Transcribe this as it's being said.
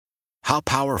How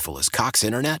powerful is Cox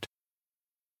Internet?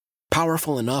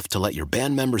 Powerful enough to let your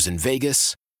band members in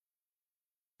Vegas,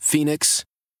 Phoenix,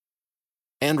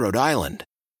 and Rhode Island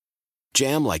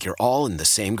jam like you're all in the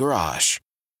same garage.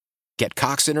 Get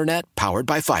Cox Internet powered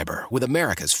by fiber with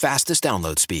America's fastest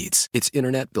download speeds. It's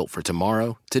internet built for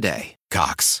tomorrow, today.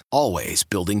 Cox, always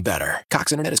building better.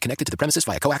 Cox Internet is connected to the premises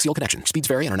via coaxial connection. Speeds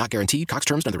vary and are not guaranteed. Cox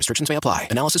terms and other restrictions may apply.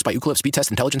 Analysis by Ookla Speed Test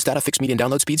Intelligence Data. Fixed median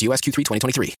download speeds. US Q3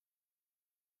 2023.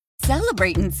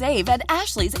 Celebrate and save at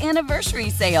Ashley's Anniversary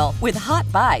Sale. With Hot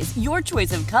Buys, your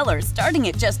choice of colors starting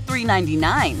at just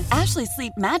 $3.99. Ashley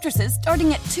Sleep mattresses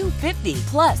starting at $2.50.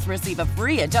 Plus, receive a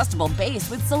free adjustable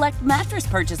base with select mattress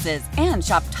purchases. And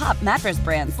shop top mattress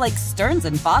brands like Stearns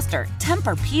 & Foster,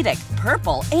 Tempur-Pedic,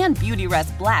 Purple, and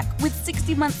Beautyrest Black with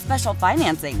 60-month special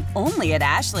financing. Only at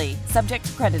Ashley. Subject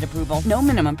to credit approval. No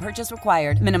minimum purchase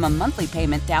required. Minimum monthly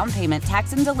payment, down payment,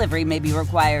 tax, and delivery may be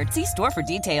required. See store for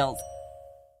details.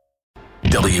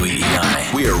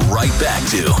 WEEI. We're right back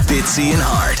to Fitzy and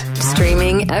Hart.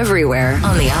 Streaming everywhere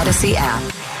on the Odyssey app.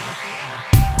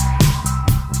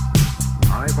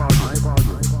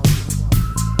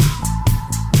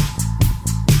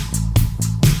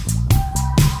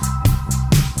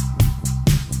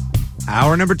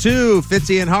 Hour number 2,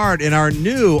 Fitzy and Hart in our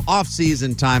new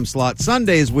off-season time slot.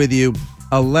 Sundays with you,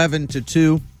 11 to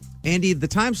 2. Andy, the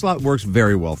time slot works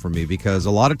very well for me because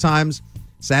a lot of times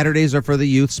Saturdays are for the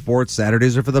youth sports.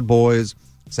 Saturdays are for the boys.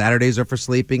 Saturdays are for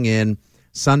sleeping in.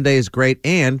 Sunday is great.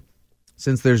 And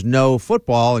since there's no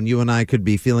football and you and I could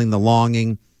be feeling the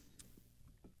longing,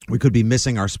 we could be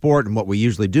missing our sport and what we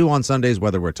usually do on Sundays,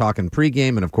 whether we're talking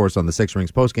pregame and, of course, on the Six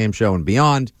Rings postgame show and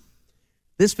beyond.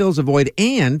 This fills a void.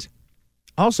 And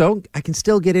also, I can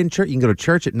still get in church. You can go to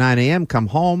church at 9 a.m., come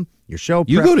home, your show.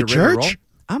 You go to church?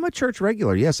 I'm a church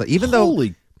regular, yes. Even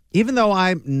though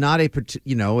I'm not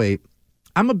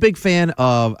I'm a big fan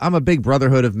of, I'm a big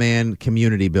brotherhood of man,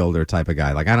 community builder type of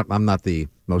guy. Like, I'm not the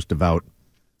most devout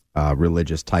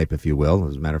religious type, if you will.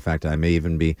 As a matter of fact, I may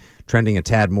even be trending a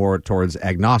tad more towards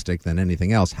agnostic than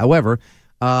anything else. However,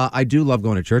 I do love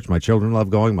going to church. My children love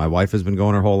going. My wife has been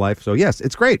going her whole life. So, yes,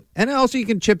 it's great. And also you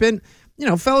can chip in,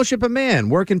 fellowship of man,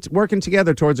 working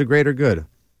together towards a greater good.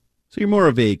 So you're more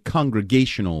of a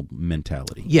congregational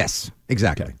mentality. Yes,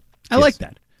 exactly. Okay. I like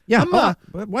that. Yeah.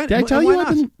 Did I tell you I've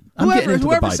been...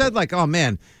 Whoever said, like, oh,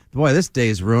 man, boy, this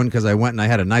day's ruined because I went and I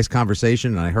had a nice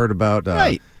conversation and I heard about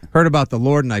the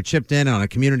Lord and I chipped in on a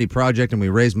community project and we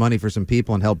raised money for some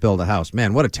people and helped build a house.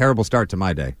 Man, what a terrible start to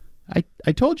my day.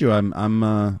 I told you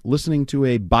I'm listening to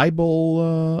a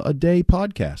Bible a day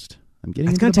podcast. I'm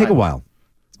getting. It's going to take a while.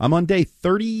 I'm on day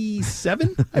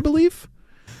 37, I believe.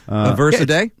 A verse a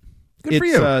day? Good for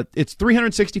you. It's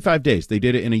 365 days. They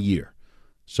did it in a year.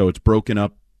 So it's broken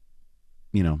up,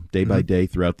 day by day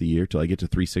throughout the year till I get to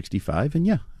 365.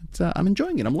 And I'm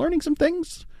enjoying it. I'm learning some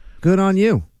things. Good on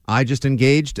you. I just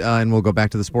engaged, and we'll go back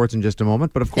to the sports in just a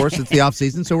moment. But, of course, it's the off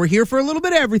season, so we're here for a little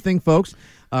bit of everything, folks.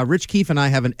 Rich Keefe and I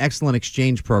have an excellent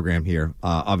exchange program here.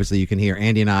 Obviously, you can hear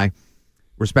Andy and I,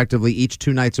 respectively, each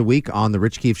 2 nights a week on The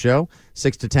Rich Keefe Show,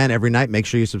 6 to 10 every night. Make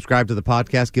sure you subscribe to the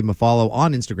podcast. Give them a follow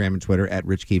on Instagram and Twitter at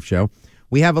Rich Keefe Show.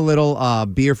 We have a little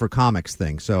beer for comics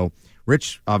thing. So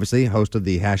Rich, obviously, host of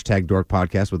the hashtag Dork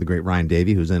podcast with the great Ryan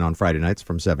Davey, who's in on Friday nights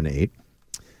from 7 to 8.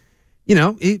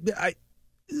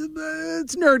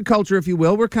 It's nerd culture, if you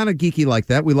will. We're kind of geeky like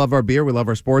that. We love our beer, we love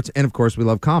our sports, and, of course, we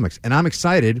love comics. And I'm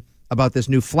excited about this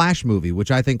new Flash movie, which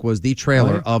I think was the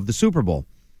trailer of the Super Bowl.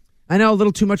 I know a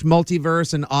little too much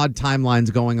multiverse and odd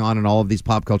timelines going on in all of these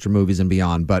pop culture movies and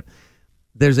beyond, but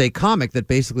there's a comic that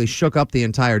basically shook up the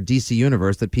entire DC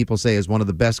universe that people say is one of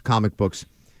the best comic books,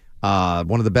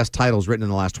 one of the best titles written in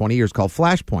the last 20 years, called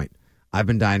Flashpoint. I've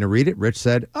been dying to read it. Rich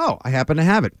said, I happen to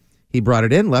have it. He brought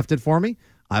it in, left it for me.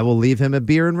 I will leave him a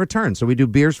beer in return. So we do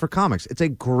beers for comics. It's a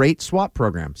great swap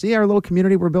program. See our little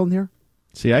community we're building here?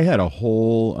 See, I had a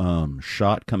whole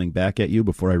shot coming back at you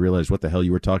before I realized what the hell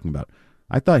you were talking about.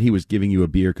 I thought he was giving you a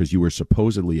beer because you were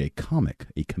supposedly a comic,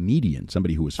 a comedian,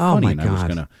 somebody who was funny, and I was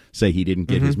going to say he didn't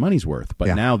get his money's worth.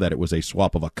 But now that it was a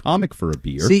swap of a comic for a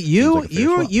beer... See,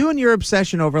 you and your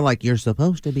obsession over, like, you're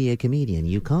supposed to be a comedian.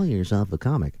 You call yourself a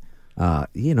comic.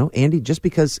 Andy, just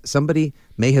because somebody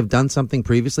may have done something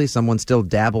previously, someone still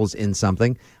dabbles in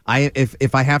something.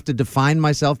 If I have to define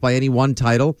myself by any one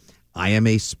title, I am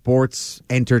a sports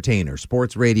entertainer,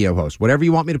 sports radio host. Whatever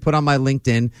you want me to put on my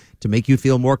LinkedIn to make you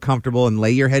feel more comfortable and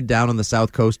lay your head down on the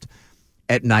South Coast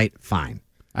at night, fine.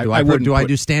 Do I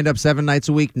do stand-up 7 nights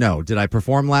a week? No. Did I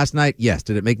perform last night? Yes.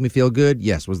 Did it make me feel good?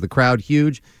 Yes. Was the crowd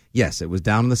huge? Yes. It was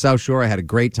down on the South Shore. I had a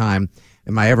great time.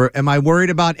 Am I worried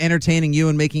about entertaining you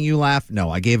and making you laugh? No,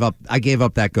 I gave up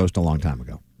that ghost a long time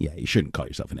ago. Yeah, you shouldn't call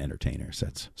yourself an entertainer.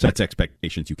 Sets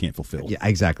expectations you can't fulfill. Yeah,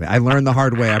 exactly. I learned the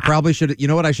hard way. I probably should. You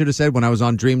know what I should have said when I was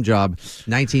on Dream Job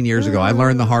 19 years ago? I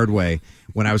learned the hard way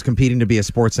when I was competing to be a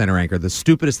Sports Center anchor. The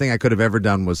stupidest thing I could have ever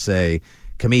done was say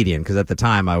comedian, because at the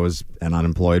time I was an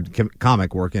unemployed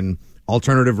comic working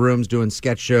alternative rooms, doing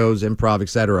sketch shows, improv,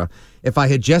 etc. If I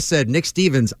had just said Nick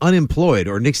Stevens unemployed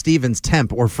or Nick Stevens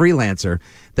temp or freelancer,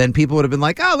 then people would have been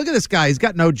like, oh, look at this guy. He's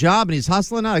got no job and he's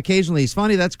hustling. Oh, occasionally he's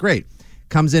funny. That's great.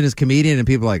 Comes in as comedian and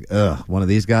people are like, ugh, one of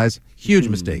these guys. Huge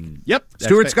mistake. Yep.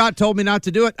 Stuart Scott told me not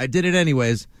to do it. I did it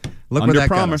anyways. Look where that got us. Under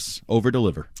promise, over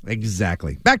deliver.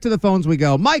 Exactly. Back to the phones we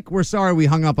go. Mike, we're sorry we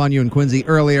hung up on you in Quincy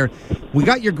earlier. We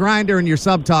got your grinder and your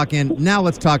sub talk in. Now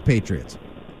let's talk Patriots.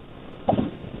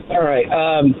 All right.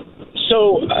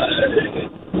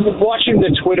 Watching the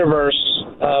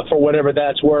Twitterverse, for whatever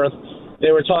that's worth,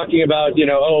 they were talking about,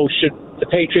 should the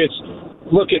Patriots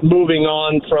look at moving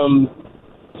on from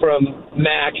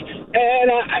Mac?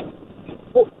 And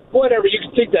whatever, you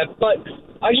can think that. But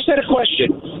I just had a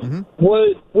question. Mm-hmm.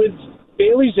 With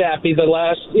Bailey Zappi, the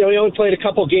last, he only played a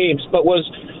couple games, but was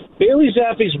Bailey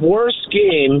Zappi's worst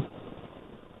game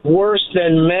worse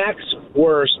than Mac's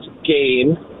worst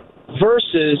game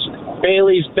versus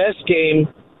Bailey's best game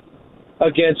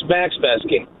against Mac's best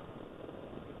game?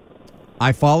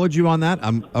 I followed you on that.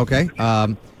 Okay.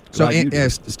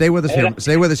 Stay with us here.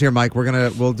 Stay with us here, Mike.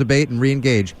 We'll debate and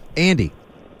re-engage. Andy,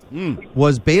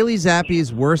 was Bailey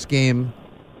Zappi's worst game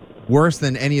worse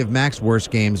than any of Mac's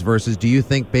worst games versus do you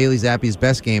think Bailey Zappi's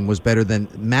best game was better than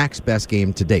Mac's best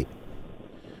game to date?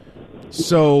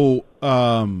 So,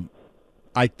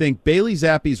 I think Bailey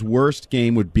Zappi's worst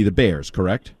game would be the Bears,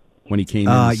 correct? When he came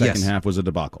in the second half was a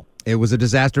debacle. It was a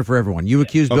disaster for everyone. You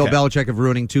accused Bill Belichick of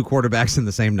ruining two quarterbacks in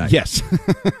the same night. Yes.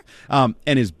 And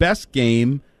his best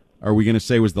game, are we going to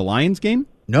say was the Lions game?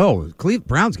 No,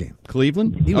 Browns game.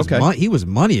 Cleveland? He was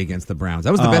money against the Browns.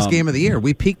 That was the best game of the year.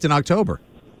 We peaked in October.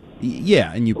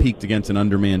 Yeah, and you peaked against an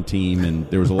undermanned team, and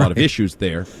there was a lot of issues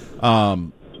there.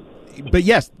 But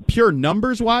yes, pure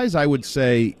numbers-wise, I would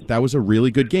say that was a really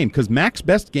good game because Mac's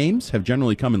best games have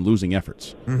generally come in losing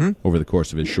efforts over the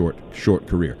course of his short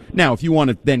career. Now, if you want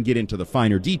to then get into the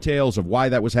finer details of why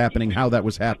that was happening, how that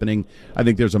was happening, I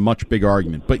think there's a much bigger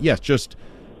argument. But yes, just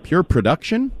pure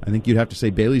production, I think you'd have to say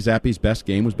Bailey Zappi's best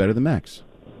game was better than Mac's.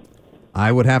 I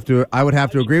would have to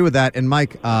agree with that. And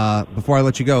Mike, before I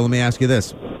let you go, let me ask you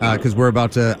this, because we're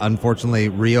about to unfortunately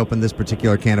reopen this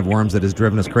particular can of worms that has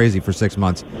driven us crazy for 6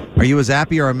 months. Are you a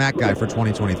Zappi or a Mac guy for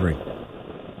 2023?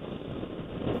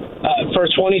 For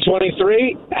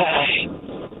 2023,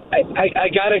 I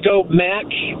gotta go Mac.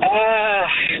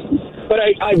 But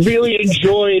I really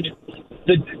enjoyed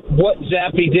what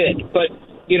Zappi did. But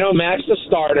Mac's the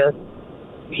starter.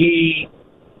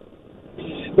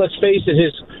 Let's face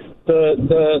it,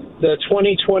 the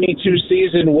 2022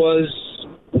 season was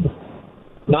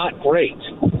not great,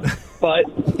 but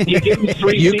you give him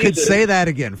 3 You seasons. could say that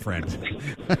again, friend.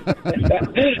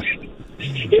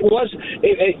 It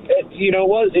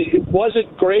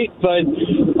wasn't great, but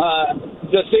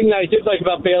the thing that I did like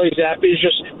about Bailey Zappi is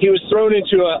just he was thrown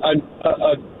into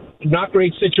a not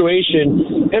great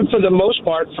situation, and for the most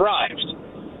part thrived.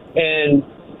 And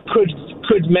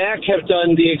could Mac have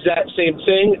done the exact same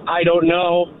thing? I don't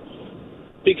know.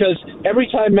 Because every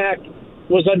time Mac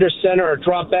was under center or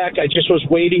dropped back, I just was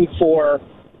waiting for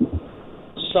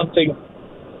something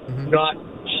not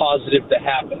positive to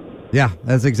happen. Yeah,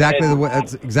 that's exactly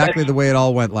the way it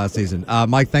all went last season.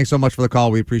 Mike, thanks so much for the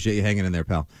call. We appreciate you hanging in there,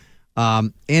 pal.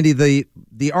 Andy,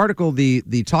 the article,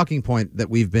 the talking point that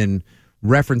we've been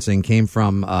referencing came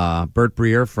from Bert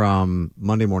Breer from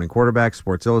Monday Morning Quarterback,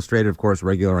 Sports Illustrated, of course,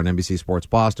 regular on NBC Sports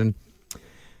Boston.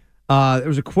 There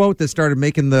was a quote that started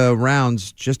making the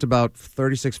rounds just about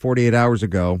 36, 48 hours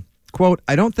ago. Quote,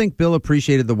 I don't think Bill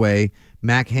appreciated the way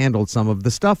Mac handled some of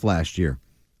the stuff last year.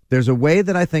 There's a way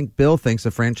that I think Bill thinks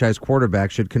a franchise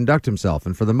quarterback should conduct himself,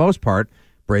 and for the most part,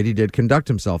 Brady did conduct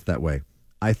himself that way.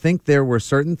 I think there were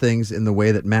certain things in the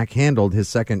way that Mac handled his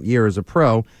second year as a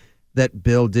pro that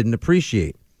Bill didn't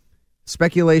appreciate.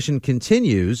 Speculation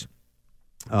continues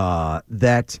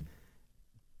that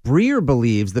Breer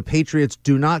believes the Patriots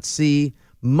do not see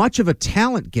much of a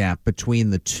talent gap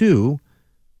between the two,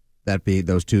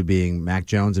 those two being Mac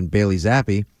Jones and Bailey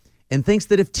Zappi, and thinks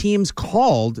that if teams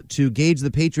called to gauge the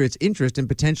Patriots' interest in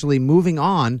potentially moving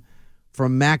on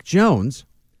from Mac Jones,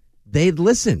 they'd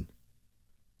listen.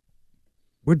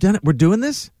 We're doing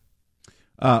this?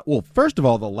 Well, first of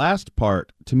all, the last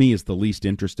part to me is the least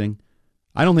interesting.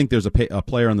 I don't think there's a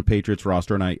player on the Patriots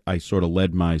roster, and I sort of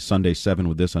led my Sunday 7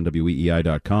 with this on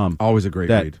WEEI.com. Always a great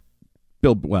read.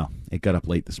 Bill, well, it got up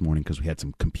late this morning because we had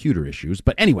some computer issues.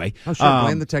 But anyway. Oh, sure.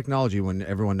 Blame the technology when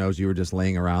everyone knows you were just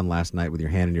laying around last night with your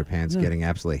hand in your pants getting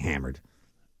absolutely hammered.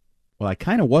 Well, I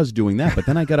kind of was doing that, but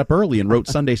then I got up early and wrote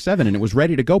Sunday 7, and it was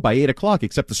ready to go by 8 o'clock,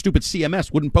 except the stupid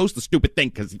CMS wouldn't post the stupid thing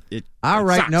because it All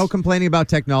right, sucks. No complaining about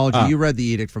technology. You read the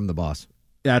edict from the boss.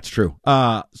 That's true.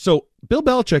 So Bill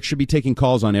Belichick should be taking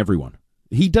calls on everyone.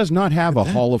 He does not have a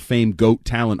Hall of Fame GOAT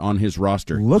talent on his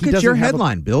roster. Look at your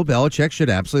headline. Bill Belichick should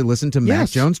absolutely listen to Mac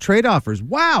Jones trade offers.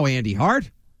 Wow, Andy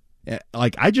Hart.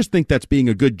 I just think that's being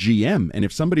a good GM. And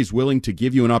if somebody's willing to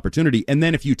give you an opportunity, and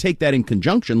then if you take that in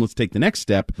conjunction, let's take the next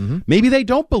step, maybe they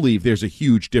don't believe there's a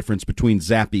huge difference between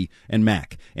Zappe and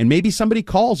Mac. And maybe somebody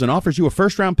calls and offers you a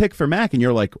first-round pick for Mac, and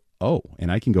you're like, oh,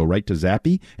 and I can go right to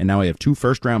Zappe, and now I have 2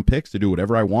 first-round picks to do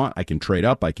whatever I want. I can trade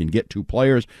up. I can get 2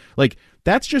 players. Like,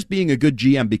 that's just being a good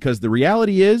GM, because the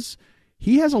reality is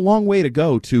he has a long way to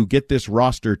go to get this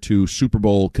roster to Super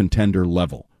Bowl contender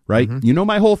level. Right? You know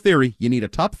my whole theory. You need a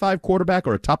top 5 quarterback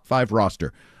or a top 5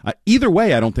 roster. Either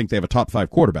way, I don't think they have a top 5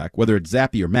 quarterback, whether it's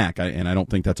Zappe or Mac, and I don't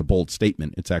think that's a bold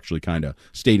statement. It's actually kind of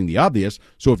stating the obvious.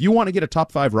 So if you want to get a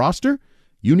top 5 roster,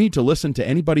 you need to listen to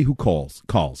anybody who calls.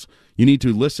 You need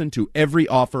to listen to every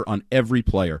offer on every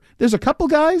player. There's a couple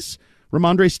guys,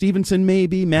 Ramondre Stevenson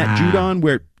maybe, Matt Judon,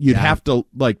 where you'd have to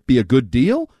like be a good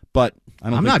deal, but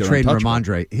I'm not trading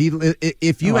Ramondre.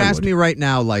 If you ask me right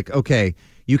now, like, okay,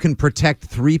 you can protect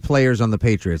 3 players on the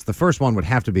Patriots, the first one would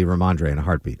have to be Ramondre in a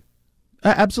heartbeat.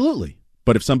 Absolutely.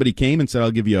 But if somebody came and said,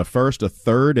 I'll give you a first, a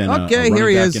third, and a here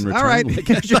he is. In return, all right.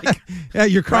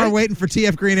 Your car waiting for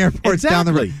TF Green Airport's down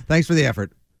the road. Thanks for the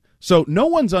effort. So no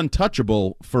one's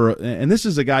untouchable and this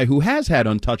is a guy who has had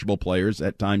untouchable players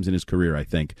at times in his career, I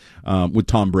think, with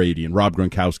Tom Brady and Rob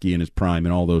Gronkowski in his prime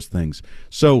and all those things.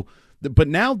 So, but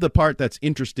now the part that's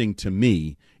interesting to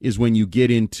me is when you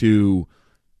get into,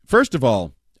 first of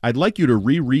all, I'd like you to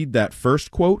reread that first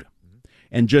quote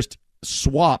and just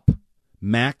swap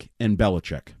Mac and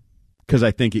Belichick, because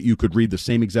I think you could read the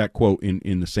same exact quote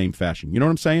in the same fashion. You know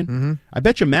what I'm saying? I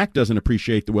bet you Mac doesn't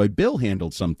appreciate the way Bill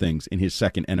handled some things in his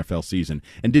second NFL season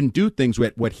and didn't do things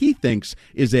at what he thinks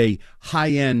is a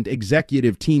high-end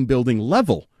executive team-building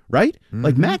level, right?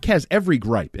 Like Mac has every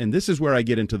gripe, and this is where I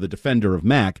get into the defender of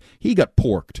Mac. He got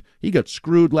porked. He got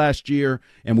screwed last year,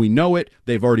 and we know it.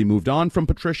 They've already moved on from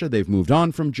Patricia. They've moved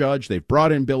on from Judge. They've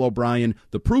brought in Bill O'Brien.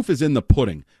 The proof is in the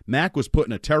pudding. Mac was put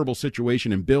in a terrible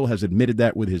situation, and Bill has admitted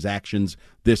that with his actions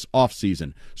this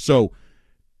offseason. So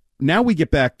now we get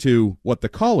back to what the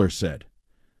caller said.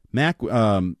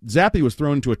 Zappe was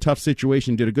thrown into a tough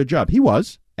situation, did a good job. He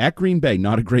was. At Green Bay,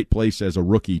 not a great place as a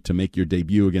rookie to make your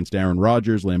debut against Aaron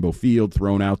Rodgers, Lambeau Field,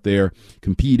 thrown out there,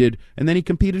 competed, and then he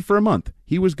competed for a month.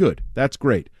 He was good. That's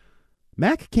great.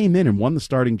 Mac came in and won the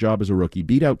starting job as a rookie,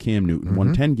 beat out Cam Newton,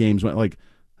 won 10 games.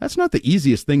 That's not the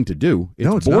easiest thing to do.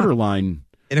 It's borderline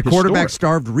in a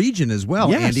quarterback-starved region as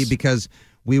well, yes. Andy, because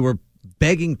we were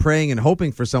begging, praying, and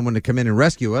hoping for someone to come in and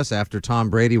rescue us after Tom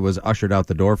Brady was ushered out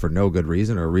the door for no good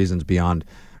reason or reasons beyond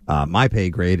my pay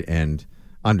grade and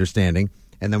understanding.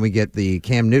 And then we get the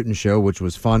Cam Newton show, which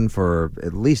was fun for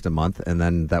at least a month, and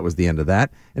then that was the end of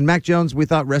that. And Mac Jones, we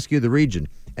thought, rescued the region.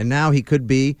 And now he could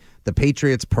be the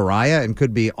Patriots' pariah and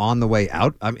could be on the way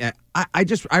out. I mean,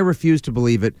 I refuse to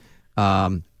believe it.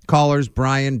 Callers,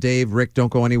 Brian, Dave, Rick,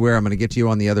 don't go anywhere. I'm going to get to you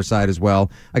on the other side as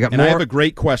well. I have a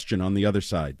great question on the other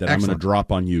side that I'm going to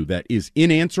drop on you that is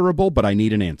unanswerable, but I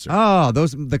need an answer. Oh,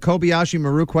 the Kobayashi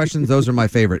Maru questions, those are my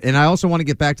favorite. And I also want to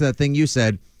get back to that thing you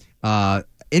said.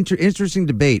 Interesting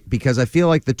debate, because I feel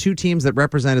like the 2 teams that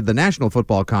represented the National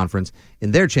Football Conference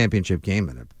in their championship game,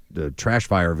 and a trash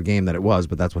fire of a game that it was,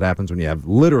 but that's what happens when you have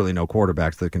literally no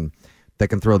quarterbacks that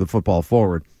can throw the football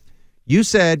forward. You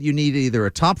said you need either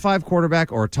a top 5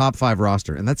 quarterback or a top 5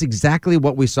 roster, and that's exactly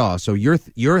what we saw. So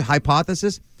your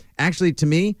hypothesis actually, to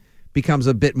me, becomes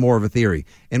a bit more of a theory,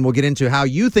 and we'll get into how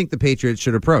you think the Patriots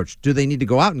should approach. Do they need to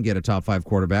go out and get a top 5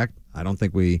 quarterback? I don't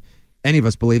think any of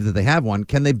us believe that they have one.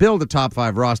 Can they build a top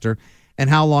 5 roster? And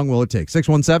how long will it take?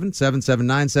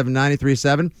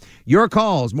 617-779-7937. Your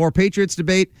calls, more Patriots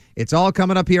debate. It's all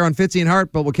coming up here on Fitzy and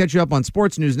Hart, but we'll catch you up on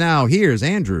Sports News now. Here's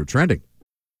Andrew trending.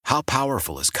 How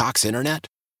powerful is Cox Internet?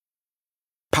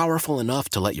 Powerful enough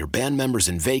to let your band members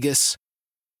in Vegas,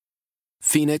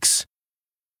 Phoenix,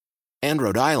 and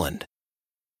Rhode Island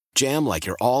jam like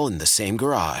you're all in the same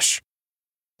garage.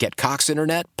 Get Cox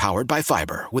Internet powered by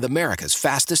fiber with America's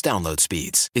fastest download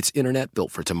speeds. It's internet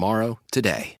built for tomorrow,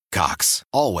 today. Cox,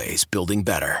 always building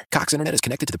better. Cox Internet is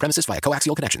connected to the premises via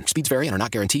coaxial connection. Speeds vary and are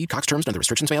not guaranteed. Cox terms and other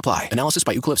restrictions may apply. Analysis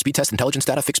by Ookla Speed Test Intelligence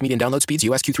Data. Fixed median download speeds.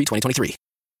 US Q3 2023.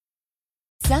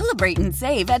 Celebrate and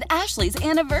save at Ashley's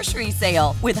Anniversary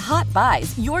Sale. With Hot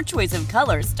Buys, your choice of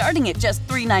colors starting at just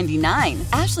 $3.99.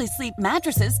 Ashley Sleep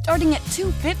mattresses starting at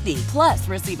 $2.50. Plus,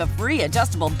 receive a free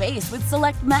adjustable base with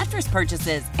select mattress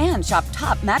purchases. And shop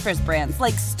top mattress brands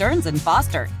like Stearns &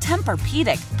 Foster,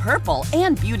 Tempur-Pedic, Purple,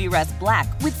 and Beautyrest Black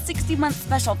with 60-month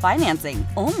special financing.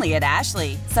 Only at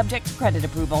Ashley. Subject to credit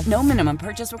approval. No minimum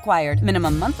purchase required.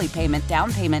 Minimum monthly payment,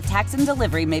 down payment, tax, and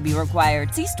delivery may be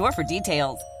required. See store for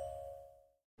details.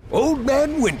 Old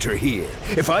Man Winter here.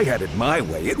 If I had it my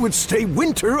way, it would stay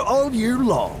winter all year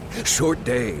long. Short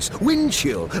days, wind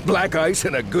chill, black ice,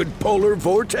 and a good polar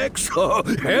vortex. Oh,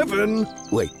 heaven.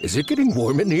 Wait, is it getting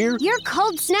warm in here? Your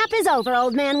cold snap is over,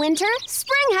 Old Man Winter.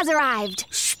 Spring has arrived.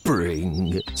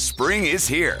 Spring. Spring is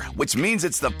here, which means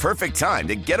it's the perfect time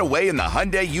to get away in the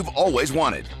Hyundai you've always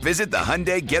wanted. Visit the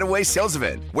Hyundai Getaway Sales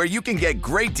Event, where you can get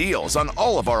great deals on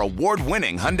all of our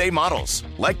award-winning Hyundai models,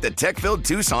 like the tech-filled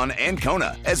Tucson and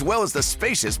Kona, as well as the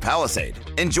spacious Palisade.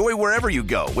 Enjoy wherever you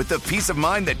go with the peace of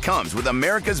mind that comes with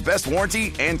America's best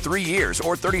warranty and 3 years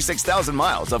or 36,000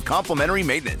 miles of complimentary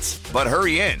maintenance. But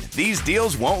hurry in, these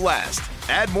deals won't last.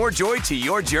 Add more joy to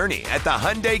your journey at the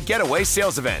Hyundai Getaway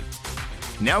Sales Event.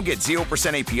 Now get 0%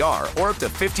 APR or up to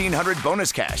 $1,500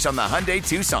 bonus cash on the Hyundai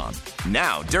Tucson.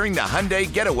 Now, during the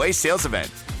Hyundai Getaway Sales Event.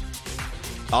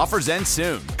 Offers end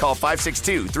soon. Call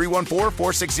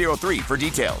 562-314-4603 for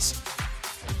details.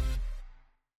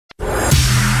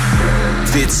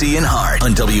 Fitzy and Hart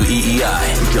on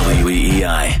WEEI.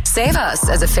 WEEI. Save us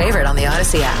as a favorite on the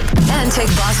Odyssey app. And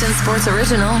take Boston Sports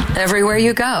Original everywhere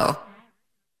you go.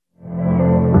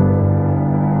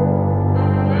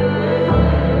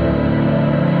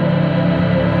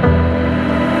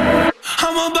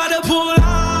 I'm about to pull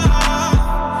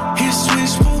out his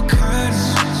switchboard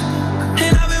curtains,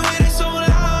 and I've been waiting so long.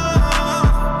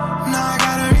 Now I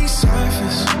gotta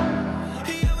resurface.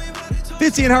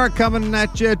 Fitzy and Hart coming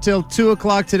at you till 2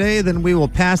 o'clock today. Then we will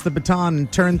pass the baton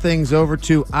and turn things over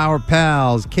to our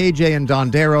pals, KJ and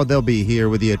Dondero. They'll be here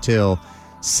with you till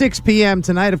 6 p.m.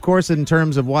 tonight. Of course, in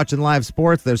terms of watching live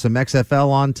sports, there's some XFL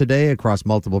on today across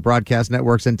multiple broadcast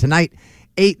networks. And tonight,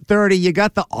 8:30, you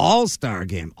got the All-Star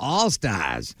game.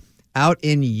 All-Stars out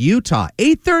in Utah.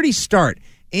 8:30 start.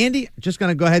 Andy, just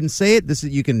going to go ahead and say it.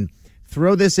 You can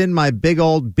throw this in my big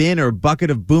old bin or bucket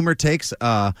of boomer takes,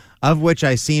 of which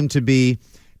I seem to be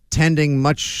trending,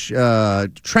 I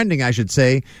should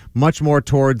say, much more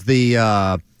towards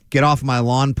the get off my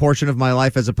lawn portion of my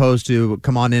life as opposed to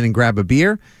come on in and grab a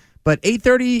beer. But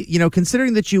 8:30,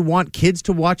 considering that you want kids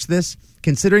to watch this,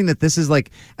 considering that this is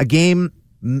like a game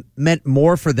meant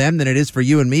more for them than it is for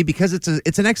you and me, because it's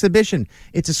an exhibition,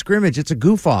 it's a scrimmage, it's a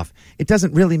goof off. It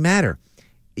doesn't really matter.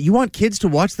 You want kids to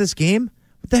watch this game?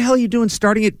 What the hell are you doing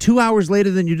starting it 2 hours later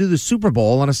than you do the Super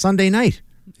Bowl on a Sunday night?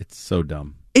 It's so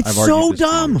dumb. It's so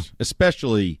dumb.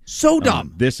 Especially so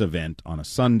dumb. This event on a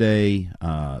Sunday.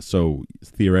 So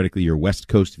theoretically, your West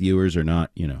Coast viewers are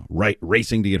not,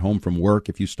 racing to get home from work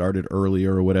if you started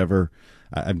earlier or whatever.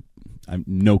 I'm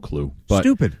no clue. But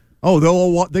stupid.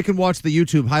 Oh, they can watch the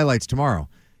YouTube highlights tomorrow.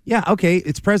 Yeah, okay,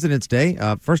 it's President's Day.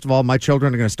 First of all, my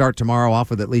children are going to start tomorrow off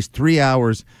with at least 3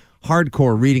 hours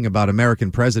hardcore reading about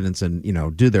American presidents and,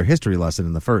 do their history lesson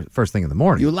in the first thing in the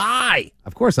morning. You lie!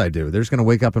 Of course I do. They're just going to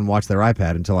wake up and watch their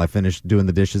iPad until I finish doing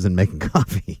the dishes and making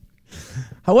coffee.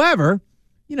 However,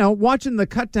 watching the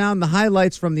cut down the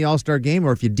highlights from the All-Star game,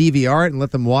 or if you DVR it and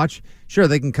let them watch, sure,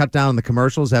 they can cut down the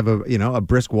commercials, have a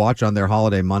brisk watch on their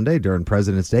holiday Monday during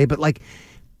President's Day, but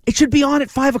it should be on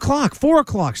at 5 o'clock, 4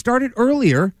 o'clock. Start it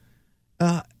earlier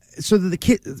so that the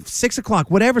kid, 6 o'clock,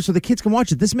 whatever, so the kids can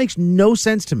watch it. This makes no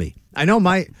sense to me. I know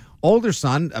my older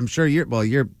son, I'm sure your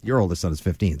oldest son is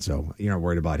 15, so you're not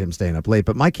worried about him staying up late.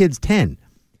 But my kid's 10.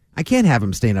 I can't have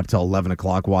him staying up till 11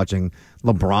 o'clock watching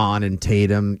LeBron and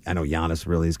Tatum. I know Giannis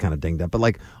really is kind of dinged up.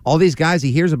 But all these guys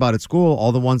he hears about at school,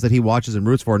 all the ones that he watches and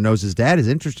roots for and knows his dad is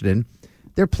interested in,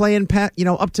 they're playing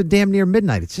up to damn near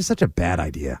midnight. It's just such a bad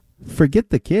idea. Forget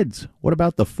the kids. What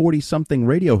about the 40-something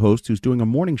radio host who's doing a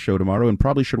morning show tomorrow and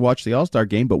probably should watch the All-Star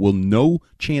game, but will no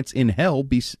chance in hell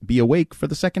be awake for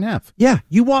the second half? Yeah,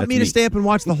 you want me to stay up and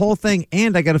watch the whole thing,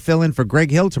 and I got to fill in for Greg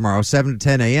Hill tomorrow, 7 to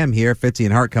 10 a.m. here. Fitzy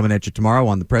and Hart coming at you tomorrow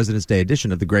on the President's Day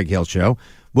edition of the Greg Hill Show.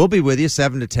 We'll be with you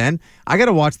 7 to 10. I got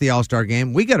to watch the All-Star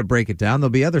game. We got to break it down.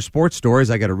 There'll be other sports stories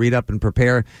I got to read up and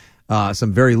prepare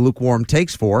some very lukewarm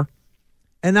takes for.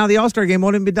 And now the All-Star game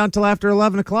won't even be done till after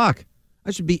 11 o'clock. I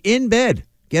should be in bed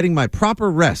getting my proper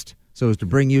rest so as to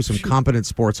bring you some competent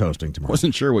sports hosting tomorrow.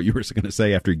 Wasn't sure what you were going to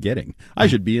say after getting. I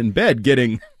should be in bed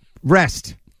getting...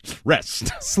 Rest.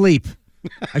 Sleep.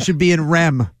 I should be in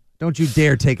REM. Don't you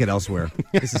dare take it elsewhere.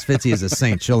 Mrs. Fitzy is a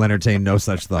saint. She'll entertain no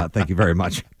such thought. Thank you very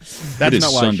much. That is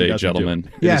Sunday, gentlemen.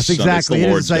 Yes, exactly.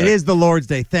 It is the Lord's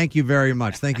Day. Thank you very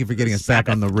much. Thank you for getting us back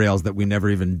on the rails that we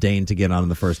never even deigned to get on in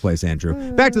the first place,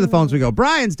 Andrew. Back to the phones we go.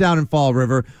 Brian's down in Fall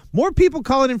River. More people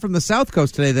calling in from the South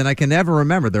Coast today than I can ever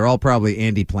remember. They're all probably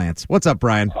Andy plants. What's up,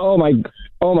 Brian? Oh my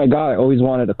God. I always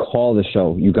wanted to call the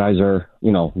show. You guys are,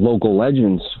 local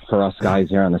legends for us guys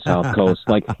here on the South Coast.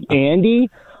 Like Andy,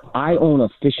 I own a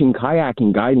fishing,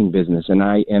 kayaking, guiding business, and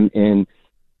I am in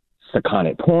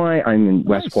Sakonnet Point. I'm in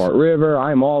Westport River.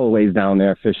 I'm all the ways down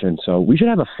there fishing. So we should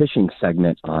have a fishing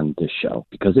segment on this show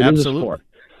because it is a sport.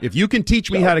 If you can teach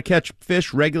me how to catch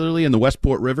fish regularly in the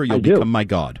Westport River, you'll become my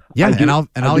god. Yeah,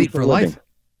 I'll eat for life.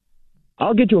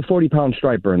 I'll get you a 40-pound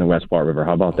striper in the Westport River.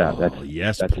 How about that?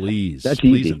 Please. That's please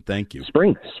easy. And thank you.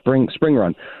 Spring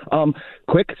run.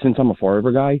 Quick, since I'm a Fall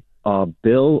River guy,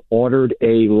 Bill ordered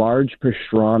a large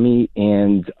pastrami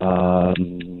and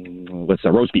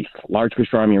roast beef. Large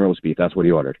pastrami and roast beef. That's what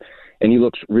he ordered. And he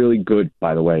looks really good,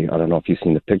 by the way. I don't know if you've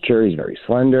seen the picture. He's very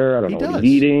slender. I don't know what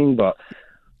he's eating, but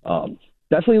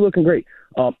definitely looking great.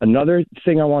 Another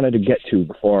thing I wanted to get to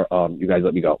before you guys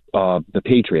let me go, the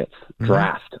Patriots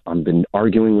draft. I've been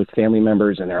arguing with family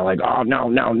members, and they're like, oh,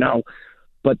 no.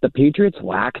 But the Patriots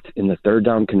lacked in the third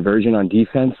down conversion on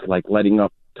defense, like letting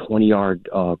up 20-yard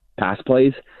pass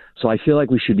plays. So I feel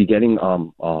like we should be getting a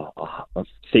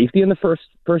safety in the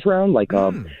first round, like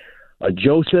a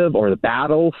Joseph or the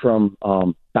Battle from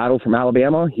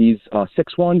Alabama. He's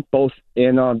 6'1", both,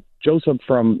 and Joseph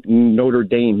from Notre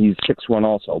Dame. He's 6'1"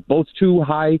 also. Both two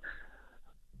high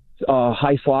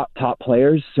slot top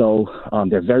players. So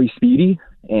they're very speedy,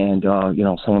 and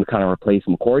someone to kind of replace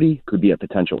McCourty could be a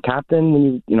potential captain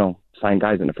when you sign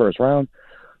guys in the first round.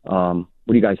 What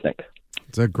do you guys think?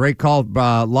 It's a great call.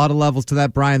 A lot of levels to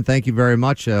that, Brian. Thank you very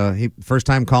much. First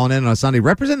time calling in on a Sunday.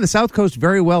 Representing the South Coast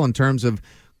very well in terms of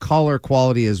caller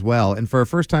quality as well. And for a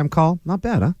first-time call, not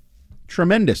bad, huh?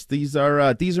 Tremendous. These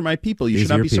are my people. You should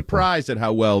not be surprised at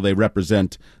how well they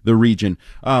represent the region.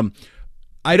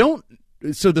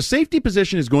 So the safety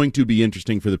position is going to be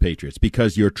interesting for the Patriots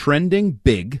because you're trending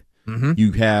big. Mm-hmm.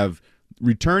 You have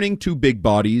returning two big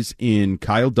bodies in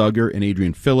Kyle Duggar and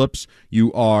Adrian Phillips.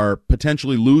 You are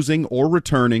potentially losing or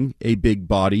returning a big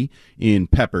body in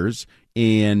Peppers.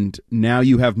 And now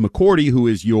you have McCourty, who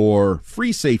is your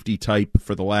free safety type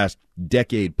for the last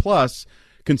decade plus.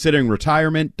 Considering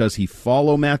retirement, does he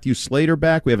follow Matthew Slater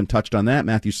back? We haven't touched on that.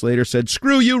 Matthew Slater said,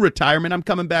 screw you, retirement. I'm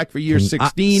coming back for year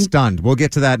 16. Stunned. We'll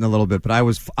get to that in a little bit, but I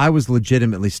was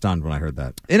legitimately stunned when I heard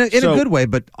that. In a good way,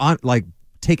 but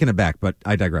taken aback, but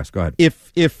I digress. Go ahead.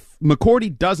 If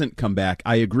McCourty doesn't come back,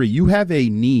 I agree. You have a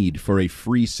need for a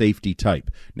free safety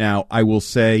type. Now, I will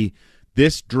say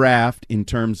this draft, in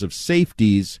terms of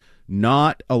safeties,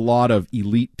 not a lot of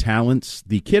elite talents.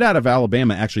 The kid out of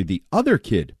Alabama, actually the other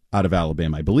kid out of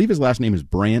Alabama, I believe his last name is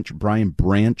Branch. Brian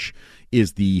Branch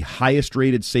is the highest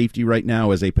rated safety right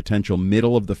now as a potential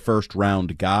middle of the first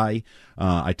round guy.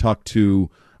 I talked to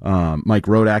Mike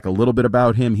Rodak a little bit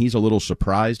about him. He's a little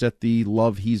surprised at the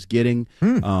love he's getting.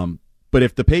 But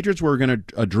if the Patriots were going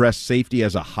to address safety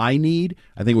as a high need,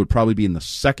 I think it would probably be in the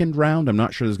second round. I'm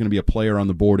not sure there's going to be a player on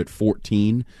the board at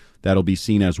 14 that'll be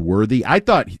seen as worthy. I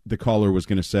thought the caller was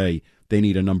going to say they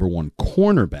need a number one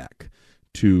cornerback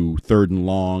to third and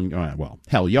long. Well,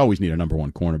 hell, you always need a number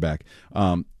one cornerback.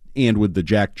 And with the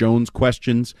Jack Jones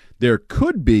questions, there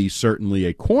could be certainly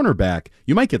a cornerback.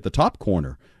 You might get the top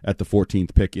corner at the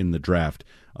 14th pick in the draft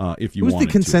if you want. Who's the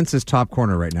consensus top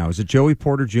corner right now? Is it Joey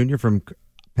Porter Jr. from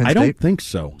Penn State? I don't think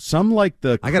so. Some like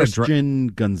the Christian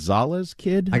Gonzalez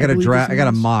kid. I got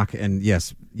a mock, and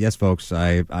yes, folks,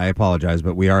 I apologize,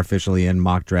 but we are officially in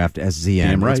mock draft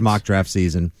SZN. It's mock draft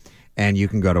season, and you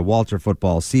can go to Walter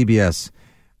Football, CBS.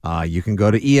 You can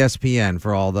go to ESPN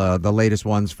for all the latest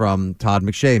ones from Todd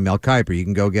McShay, Mel Kiper. You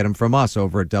can go get them from us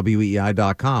over at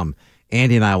WEEI.com.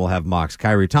 Andy and I will have mocks.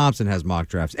 Kyrie Thompson has mock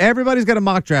drafts. Everybody's got a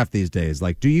mock draft these days.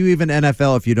 Like, do you even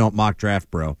NFL if you don't mock draft,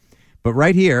 bro? But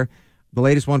right here, the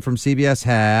latest one from CBS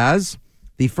has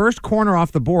the first corner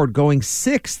off the board going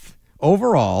 6th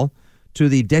overall to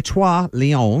the Detroit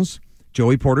Lions,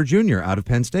 Joey Porter Jr. out of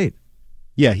Penn State.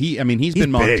 Yeah, he's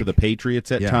been mocked to the Patriots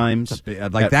at times.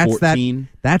 That's 14.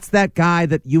 That's that guy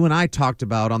that you and I talked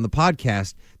about on the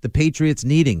podcast. The Patriots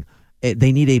needing.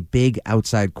 They need a big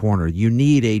outside corner. You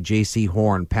need a J.C.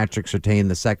 Horn, Patrick Surtain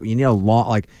the second. You need a long,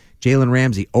 like Jalen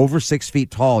Ramsey, over 6 feet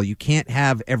tall. You can't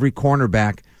have every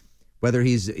cornerback, whether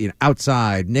he's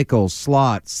outside, nickel,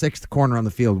 slot, sixth corner on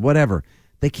the field, whatever.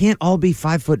 They can't all be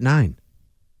 5'9".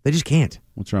 They just can't.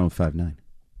 What's wrong with 5'9"?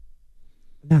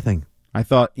 Nothing. I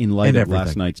thought in light of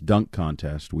last night's dunk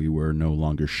contest, we were no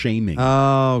longer shaming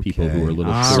people who are a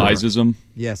little short. Sizeism?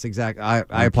 Yes, exactly.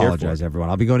 I apologize, everyone.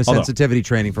 I'll be going to sensitivity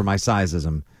training for my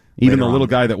sizeism. Even the little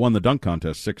guy that won the dunk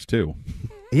contest, 6'2".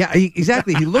 Yeah,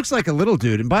 exactly. He looks like a little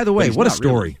dude. And by the way, what a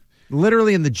story. Really.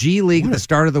 Literally in the G League at the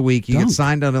start of the week, you get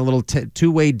signed on a little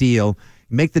two-way deal,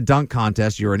 make the dunk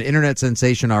contest, you're an internet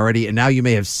sensation already, and now you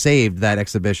may have saved that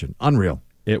exhibition. Unreal.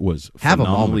 It was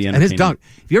phenomenally entertaining. And his dunk.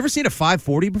 Have you ever seen a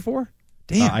 540 before?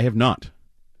 Damn. I have not.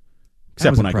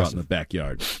 Except when I got in the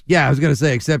backyard. Yeah, I was going to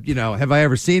say, except, have I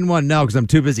ever seen one? No, because I'm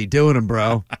too busy doing them,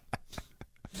 bro.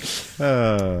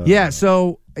 Yeah,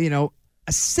 so, a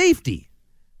safety.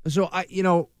 So,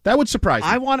 that would surprise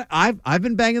me. I've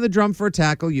been banging the drum for a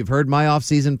tackle. You've heard my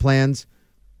off-season plans.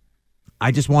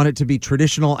 I just want it to be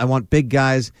traditional. I want big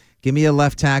guys. Give me a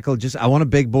left tackle. I want a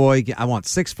big boy. I want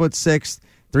 6'6",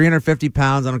 350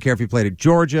 pounds. I don't care if he played at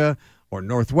Georgia or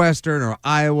Northwestern or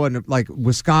Iowa, like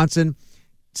Wisconsin.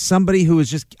 Somebody who is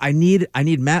just I need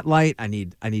Matt Light. I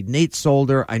need Nate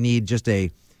Solder. I need just a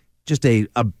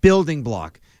building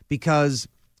block, because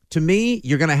to me,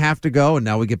 you're going to have to go, and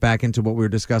now we get back into what we were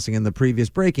discussing in the previous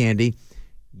break, Andy.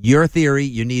 Your theory,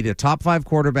 you need a top 5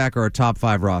 quarterback or a top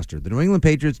 5 roster. The New England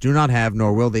Patriots do not have,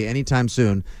 nor will they anytime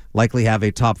soon, likely have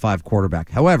a top 5 quarterback.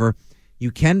 However,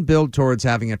 you can build towards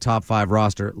having a top 5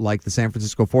 roster like the San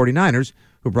Francisco 49ers,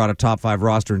 who brought a top 5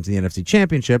 roster into the NFC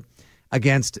Championship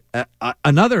against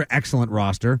another excellent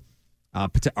roster,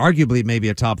 arguably maybe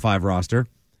a top 5 roster,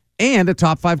 and a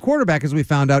top 5 quarterback, as we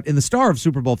found out in the star of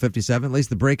Super Bowl 57, at least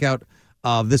the breakout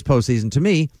of this postseason to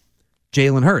me,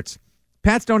 Jalen Hurts.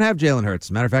 Pats don't have Jalen Hurts. As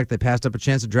a matter of fact, they passed up a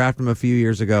chance to draft him a few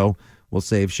years ago. We'll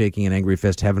save shaking an angry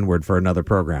fist heavenward for another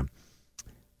program.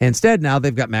 Instead, now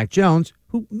they've got Mac Jones,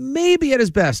 who maybe at his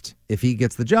best, if he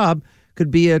gets the job, could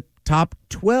be a top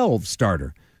 12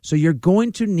 starter. So you're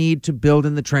going to need to build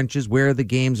in the trenches where the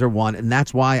games are won, and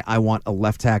that's why I want a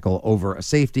left tackle over a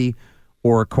safety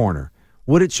or a corner.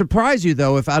 Would it surprise you,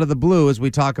 though, if out of the blue, as we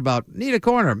talk about, need a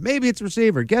corner, maybe it's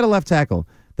receiver, get a left tackle,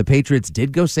 the Patriots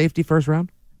did go safety first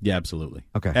round? Yeah, absolutely.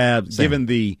 Okay. Given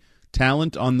the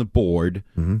talent on the board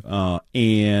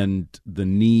and the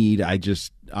need,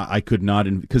 I could not,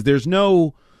 because there's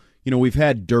no, we've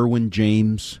had Derwin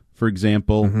James, for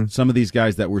example, some of these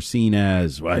guys that were seen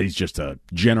as, well, he's just a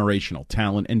generational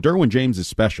talent. And Derwin James is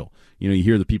special. You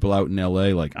hear the people out in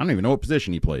L.A. like, I don't even know what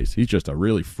position he plays. He's just a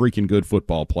really freaking good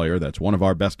football player that's one of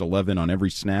our best 11 on every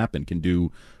snap and can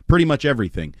do pretty much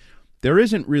everything. There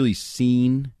isn't really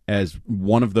seen as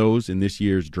one of those in this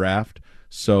year's draft,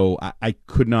 so I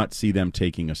could not see them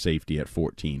taking a safety at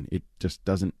 14. It just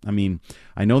doesn't. I mean,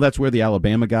 I know that's where the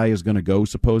Alabama guy is going to go,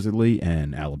 supposedly,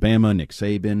 and Alabama, Nick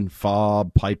Saban,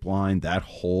 Fobb, Pipeline, that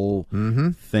whole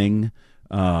thing.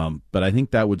 But I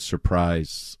think that would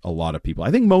surprise a lot of people.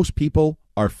 I think most people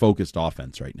are focused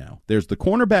offense right now. There's the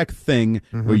cornerback thing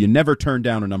where you never turn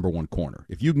down a number 1 corner.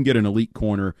 If you can get an elite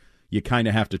corner, you kind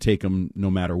of have to take them no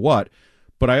matter what.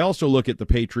 But I also look at the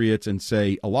Patriots and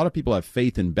say a lot of people have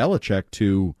faith in Belichick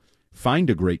to find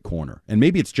a great corner. And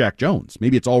maybe it's Jack Jones.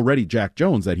 Maybe it's already Jack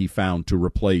Jones that he found to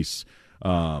replace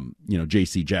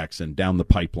J.C. Jackson down the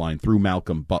pipeline through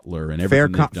Malcolm Butler and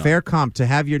everything. Fair comp to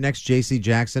have your next J.C.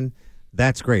 Jackson.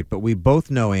 That's great. But we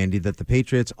both know, Andy, that the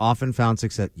Patriots often found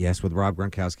success, yes, with Rob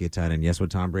Gronkowski at tight end, yes, with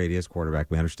Tom Brady as quarterback,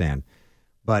 we understand.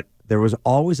 But there was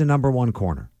always a number 1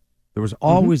 corner. There was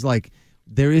always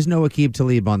there is no Aqib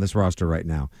Talib on this roster right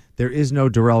now. There is no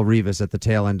Darrelle Revis at the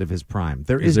tail end of his prime.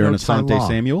 Is there no an Asante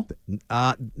Samuel?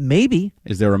 Maybe.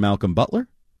 Is there a Malcolm Butler?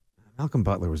 Malcolm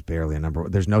Butler was barely a number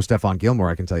 1. There's no Stephon Gilmore,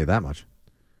 I can tell you that much.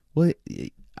 Well,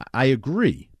 I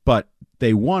agree, but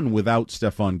they won without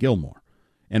Stephon Gilmore.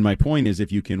 And my point is,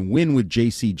 if you can win with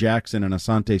J.C. Jackson and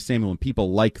Asante Samuel, and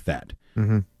people like that,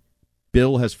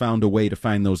 Bill has found a way to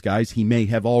find those guys. He may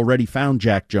have already found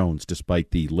Jack Jones,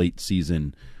 despite the late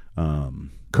season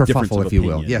kerfuffle, if you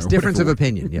will. Yes, difference of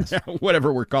opinion, yes.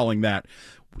 Whatever we're calling that.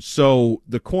 So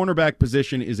the cornerback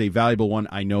position is a valuable one.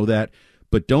 I know that.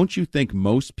 But don't you think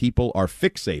most people are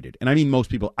fixated, and I mean most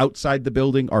people outside the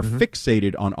building are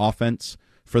fixated on offense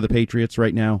for the Patriots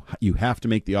right now? You have to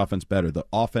make the offense better. The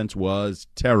offense was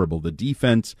terrible. The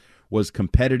defense was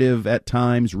competitive at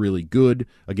times, really good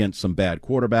against some bad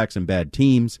quarterbacks and bad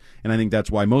teams, and I think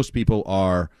that's why most people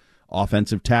are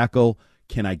offensive tackle.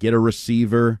 Can I get a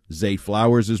receiver? Zay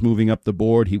Flowers is moving up the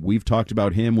board. We've talked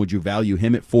about him. Would you value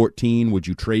him at 14? Would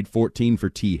you trade 14 for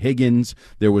T. Higgins?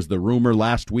 There was the rumor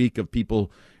last week of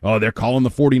people, they're calling the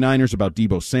 49ers about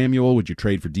Deebo Samuel. Would you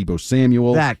trade for Deebo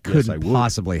Samuel? That couldn't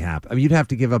possibly happen. I mean, you'd have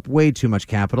to give up way too much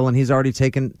capital, and he's already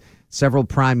taken several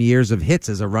prime years of hits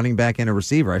as a running back and a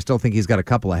receiver. I still think he's got a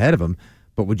couple ahead of him.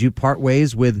 but would you part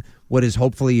ways with what is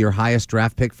hopefully your highest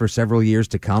draft pick for several years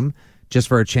to come just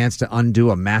for a chance to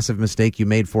undo a massive mistake you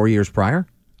made 4 years prior?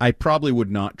 I probably would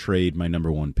not trade my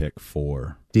number 1 pick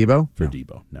for Debo.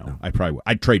 Debo, no. I probably would.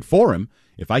 I'd trade for him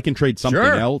if I can trade something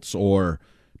else, or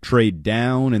trade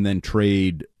down and then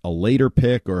trade a later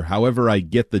pick, or however I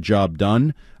get the job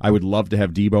done. I would love to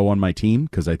have Debo on my team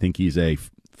because I think he's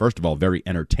first of all, very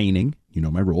entertaining. You know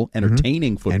my rule.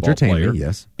 Entertaining football player.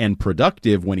 Yes. And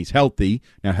productive when he's healthy.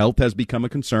 Now, health has become a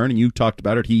concern, and you talked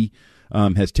about it. He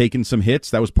has taken some hits.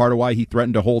 That was part of why he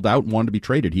threatened to hold out and wanted to be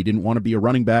traded. He didn't want to be a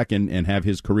running back and have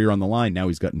his career on the line. Now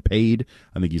he's gotten paid.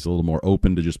 I think he's a little more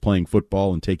open to just playing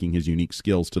football and taking his unique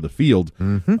skills to the field.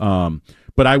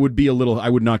 But I would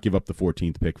not give up the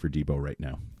 14th pick for Debo right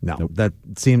now. No, nope.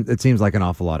 It seems like an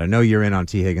awful lot. I know you're in on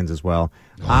T. Higgins as well.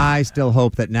 I still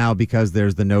hope that now, because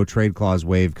there's the no trade clause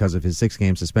waived because of his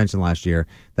 6-game suspension last year,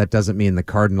 that doesn't mean the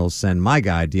Cardinals send my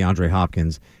guy, DeAndre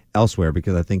Hopkins, elsewhere,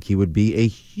 because I think he would be a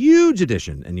huge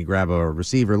addition. And you grab a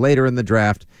receiver later in the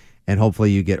draft, and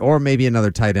hopefully you get, or maybe another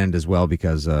tight end as well,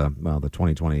 because the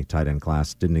 2020 tight end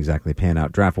class didn't exactly pan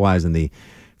out draft-wise, and the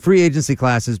free agency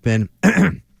class has been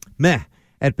meh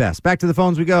at best. Back to the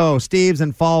phones we go. Steve's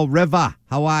in Fall River.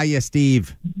 How are you,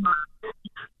 Steve?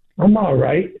 I'm all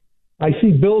right. I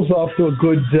see Bill's off to a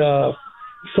good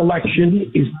selection.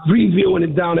 He's reviewing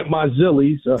it down at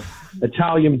Marzilli's,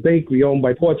 Italian bakery owned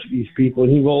by Portuguese people,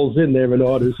 and he rolls in there and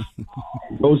orders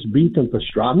roast beef and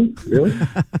pastrami. Really?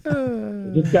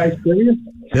 Is this guy serious?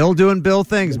 Bill doing Bill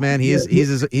things, man. He's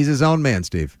his own man,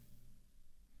 Steve.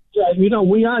 Yeah,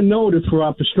 we are noted for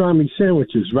our pastrami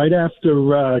sandwiches. Right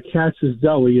after Katz's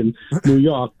Deli in New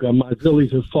York,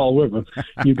 Marzilli's in Fall River,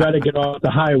 you got to get off the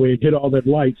highway and hit all the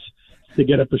lights to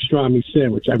get a pastrami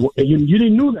sandwich. You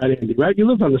didn't know that, Andy, right? You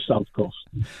live on the South Coast.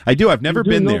 I do. I've never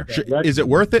been there. Right? Is it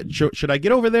worth it? Should I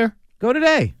get over there? Go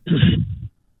today.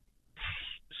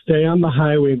 Stay on the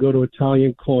highway and go to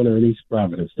Italian Corner in East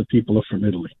Providence. The people are from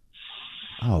Italy.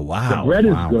 Oh, wow. The bread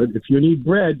is good. If you need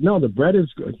bread, the bread is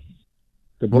good.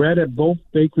 The bread at both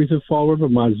bakeries in Fall River,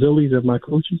 Marzilli's and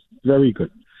Marcucci's, very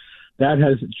good. That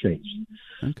hasn't changed.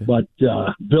 Okay. But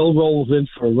Bill rolls in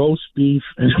for roast beef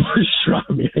and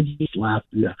pastrami. I just laughed.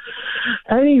 Yeah.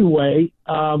 Anyway,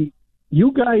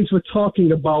 you guys were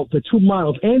talking about the 2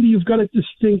 miles. Andy, you've got to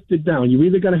distinct it down. You're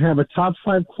either going to have a top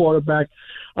 5 quarterback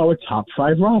or a top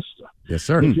 5 roster. Yes,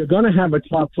 sir. If you're going to have a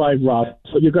top 5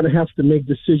 roster, you're going to have to make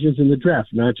decisions in the draft,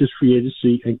 not just free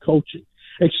agency and coaching.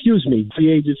 Excuse me,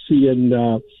 free agency and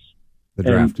the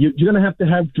draft. You're going to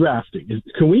have drafting.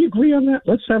 Can we agree on that?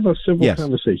 Let's have a civil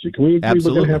conversation. Can we agree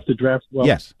we're going to have to draft? Well,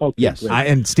 yes. Okay, yes.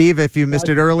 And Steve, if you missed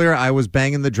it earlier, I was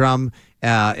banging the drum,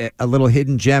 a little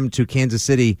hidden gem to Kansas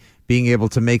City being able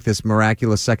to make this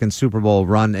miraculous second Super Bowl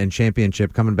run and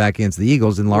championship, coming back against the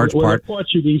Eagles in large part. A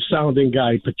Portuguese-sounding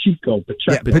guy, Pacheco.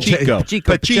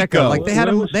 Like they had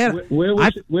him. Where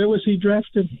was he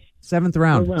drafted? Seventh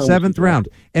round.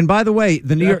 And by the way,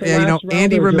 the New York,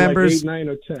 Andy remembers. Like 8, 9,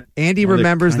 or 10. Andy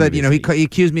remembers that he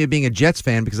accused me of being a Jets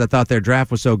fan because I thought their draft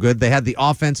was so good. They had the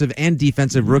offensive and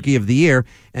defensive rookie of the year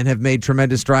and have made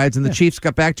tremendous strides. And the Chiefs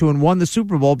got back to and won the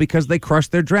Super Bowl because they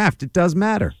crushed their draft. It does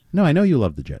matter. No, I know you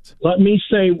love the Jets. Let me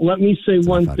say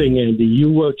one thing, Andy.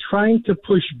 You were trying to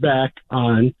push back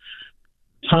on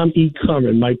Tom E.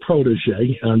 Curran, my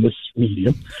protege on this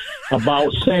medium,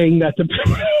 about saying that the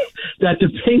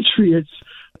Patriots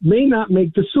may not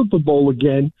make the Super Bowl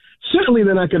again. Certainly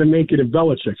they're not going to make it in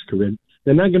Belichick's career.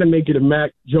 They're not going to make it in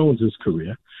Mac Jones's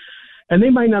career. And they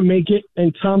might not make it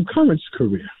in Tom Curran's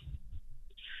career.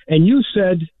 And you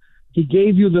said he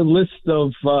gave you the list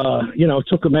of, it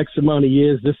took him X amount of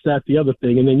years, this, that, the other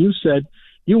thing. And then you said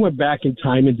you went back in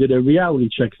time and did a reality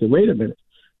check. So wait a minute.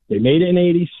 They made it in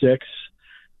 86.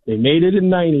 They made it in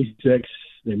 96.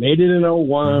 They made it in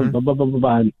 01, blah, blah, blah, blah,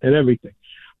 blah, and everything.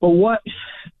 But what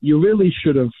you really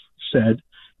should have said,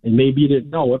 and maybe you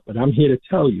didn't know it, but I'm here to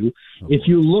tell you, if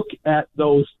you look at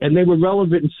those, and they were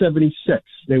relevant in 76.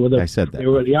 They were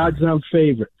the odds-on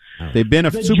favorite. They've been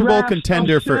a Super Bowl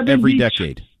contender for every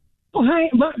decade. Well,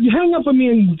 hang up on me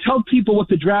and tell people what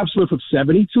the drafts were from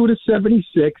 72 to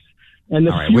 76, and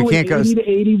the few 80 to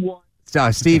 81.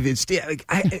 Steve, you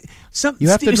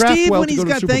have to draft Steve, well when to he's go to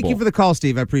got. Super Thank Bowl. you for the call,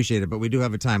 Steve. I appreciate it, but we do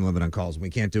have a time limit on calls. We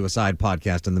can't do a side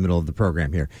podcast in the middle of the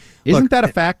program here. Isn't that a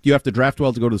fact? You have to draft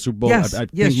well to go to the Super Bowl. Yes, I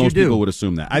think most people would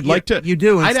assume that. I'd like to. You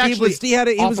do. And I'd Steve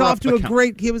was off to a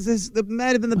great. He was. It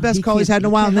might have been the best call he's had in a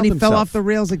while, and then he fell off the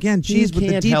rails again. Jeez, with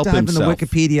the deep dive in the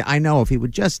Wikipedia, I know if he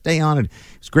would just stay on it,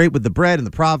 it's great with the bread and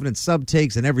the Providence sub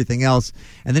takes and everything else.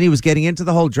 And then he was getting into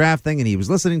the whole draft thing, and he was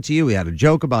listening to you. He had a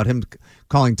joke about him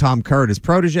calling Tom Curran his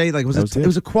protege. Like it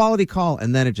was a quality call,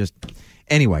 and then it just.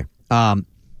 Anyway,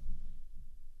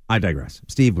 I digress.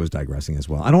 Steve was digressing as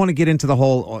well. I don't want to get into the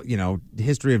whole,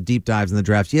 history of deep dives in the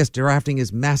drafts. Yes, drafting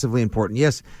is massively important.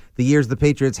 Yes, the years the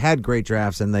Patriots had great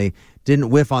drafts and they didn't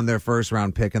whiff on their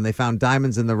first-round pick and they found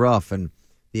diamonds in the rough and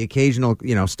the occasional,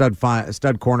 stud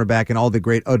cornerback and all the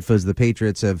great UDFAs the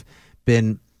Patriots have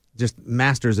been just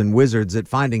masters and wizards at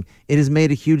finding. It has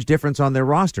made a huge difference on their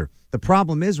roster. The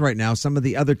problem is right now some of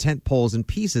the other tent poles and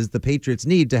pieces the Patriots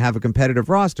need to have a competitive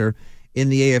roster in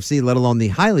the AFC, let alone the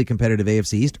highly competitive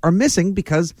AFC East, are missing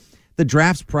because the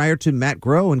drafts prior to Matt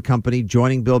Groh and company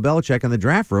joining Bill Belichick in the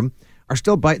draft room are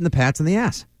still biting the Pats in the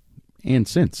ass. And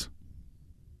since.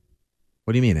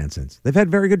 What do you mean, and since? They've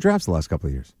had very good drafts the last couple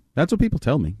of years. That's what people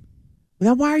tell me.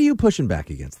 Now, why are you pushing back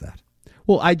against that?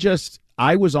 Well, I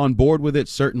was on board with it,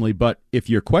 certainly, but if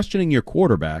you're questioning your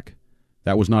quarterback,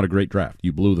 that was not a great draft.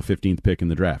 You blew the 15th pick in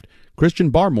the draft.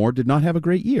 Christian Barmore did not have a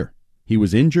great year. He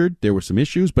was injured. There were some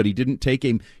issues, but he didn't take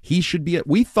him. He should be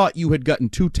we thought you had gotten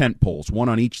 2 tent poles, one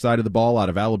on each side of the ball out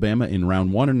of Alabama in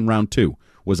round 1 and round 2.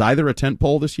 Was either a tent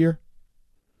pole this year?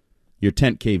 Your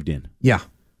tent caved in. Yeah.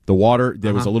 The water,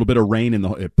 there was a little bit of rain, and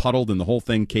it puddled, and the whole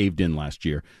thing caved in last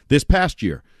year. This past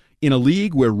year, in a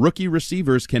league where rookie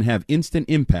receivers can have instant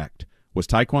impact, was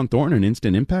Tyquan Thornton an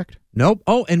instant impact? Nope.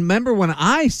 Oh, and remember when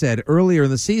I said earlier in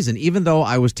the season, even though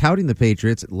I was touting the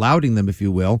Patriots, lauding them, if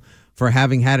you will, for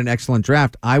having had an excellent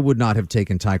draft, I would not have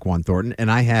taken Tyquan Thornton, and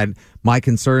I had my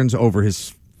concerns over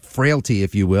his frailty,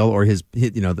 if you will, or his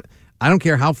I don't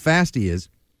care how fast he is.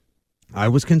 I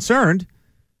was concerned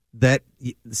that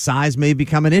size may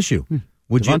become an issue.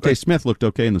 Devontae Smith looked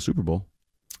okay in the Super Bowl.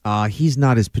 He's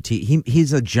not as petite.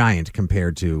 He's a giant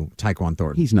compared to Tyquan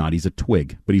Thornton. He's not. He's a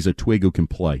twig, but he's a twig who can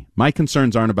play. My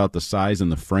concerns aren't about the size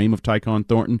and the frame of Tyquan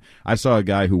Thornton. I saw a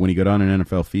guy who, when he got on an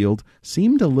NFL field,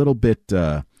 seemed a little bit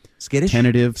skittish,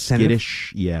 tentative,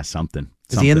 skittish. Yeah, something.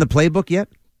 Is he in the playbook yet?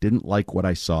 Didn't like what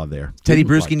I saw there. Teddy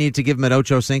Bruschi needed to give him an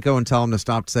Ocho Cinco and tell him to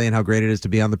stop saying how great it is to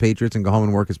be on the Patriots and go home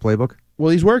and work his playbook.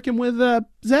 Well, he's working with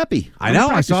Zappy. I know.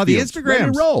 I saw the Instagrams.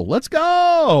 Ready to roll. Let's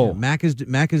go. Yeah, Mac is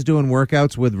doing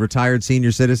workouts with retired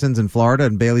senior citizens in Florida,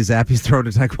 and Bailey Zappi's throwing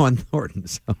to Tyquan Thornton.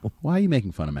 So why are you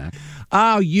making fun of Mac?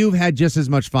 Oh, you've had just as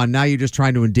much fun. Now you're just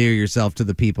trying to endear yourself to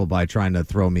the people by trying to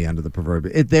throw me under the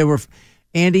proverbial.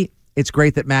 Andy, it's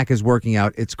great that Mac is working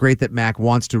out. It's great that Mac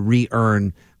wants to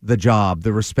re-earn the job,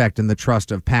 the respect, and the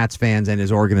trust of Pats fans and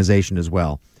his organization as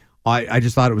well. I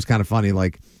just thought it was kind of funny.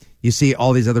 Like, you see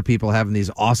all these other people having these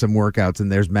awesome workouts,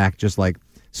 and there's Mac just like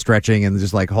stretching and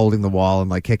just like holding the wall and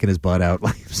like kicking his butt out.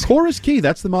 Core is key.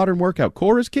 That's the modern workout.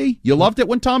 Core is key. You loved it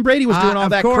when Tom Brady was doing all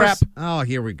that crap. Oh,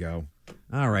 here we go.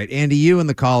 All right, Andy, you and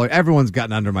the caller, everyone's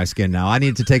gotten under my skin now. I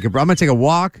need to I'm going to take a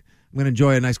walk. I'm going to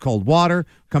enjoy a nice cold water.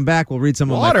 Come back. We'll read some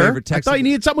of my favorite texts. I thought you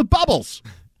needed something with bubbles.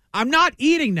 I'm not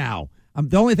eating now.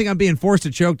 The only thing I'm being forced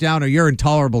to choke down are your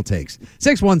intolerable takes.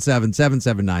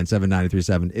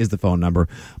 617-779-7937 is the phone number.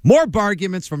 More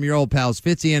barguments from your old pals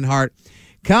Fitzy and Hart.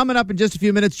 Coming up in just a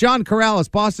few minutes, John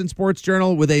Corrales, Boston Sports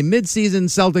Journal, with a midseason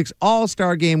Celtics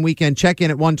All-Star Game weekend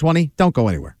check-in at 1:20. Don't go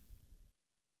anywhere.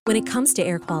 When it comes to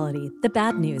air quality, the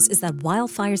bad news is that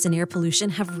wildfires and air pollution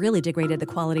have really degraded the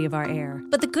quality of our air.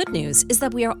 But the good news is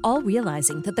that we are all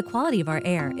realizing that the quality of our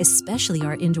air, especially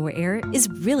our indoor air, is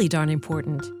really darn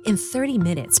important. In 30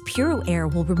 minutes, Puro Air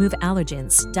will remove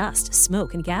allergens, dust,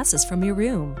 smoke, and gases from your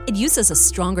room. It uses a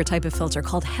stronger type of filter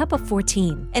called HEPA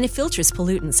 14, and it filters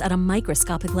pollutants at a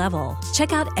microscopic level.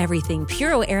 Check out everything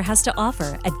Puro Air has to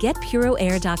offer at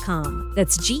getpuroair.com.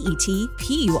 That's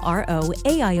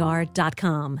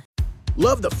GETPUROAIR.com.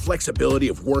 Love the flexibility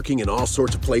of working in all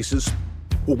sorts of places?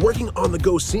 Well, working on the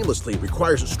go seamlessly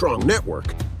requires a strong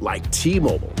network like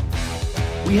T-Mobile.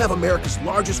 We have America's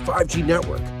largest 5G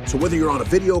network, so whether you're on a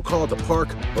video call at the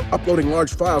park or uploading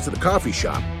large files at the coffee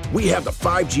shop, we have the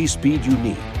 5G speed you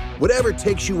need. Whatever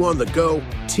takes you on the go,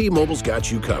 T-Mobile's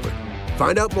got you covered.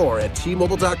 Find out more at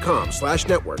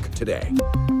T-Mobile.com/network today.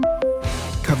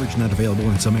 Coverage not available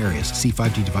in some areas. See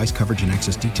 5G device coverage and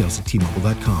access details at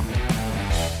T-Mobile.com.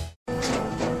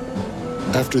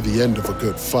 After the end of a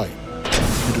good fight,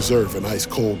 you deserve an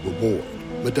ice-cold reward.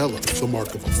 Modelo is the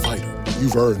mark of a fighter.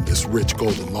 You've earned this rich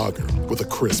golden lager with a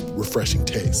crisp, refreshing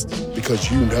taste.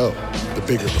 Because you know, the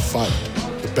bigger the fight,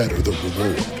 the better the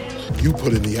reward. You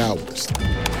put in the hours,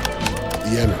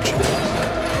 the energy,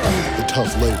 the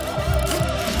tough labor.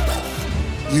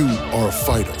 You are a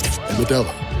fighter, and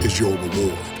Modelo is your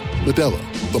reward. Modelo,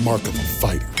 the mark of a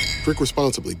fighter. Drink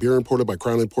responsibly. Beer imported by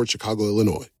Crown Imports, Chicago,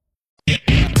 Illinois.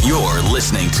 You're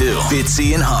listening to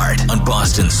Fitzy and Hart on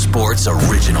Boston Sports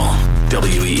Original,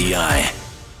 WEEI.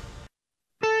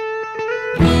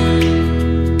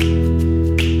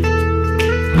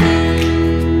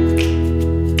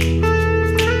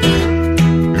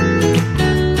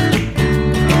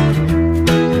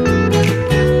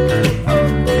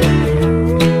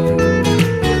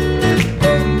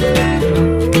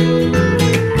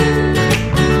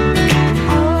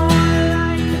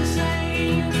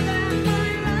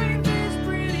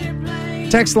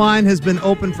 Text line has been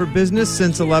open for business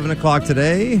since 11 o'clock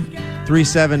today.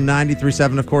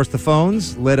 37937, of course, the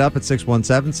phones lit up at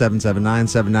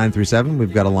 617-779-7937.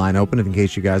 We've got a line open in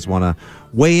case you guys want to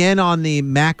weigh in on the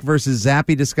Mac versus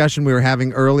Zappe discussion we were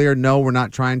having earlier. No, we're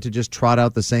not trying to just trot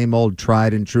out the same old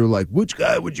tried and true, like, which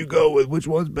guy would you go with? Which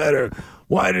one's better?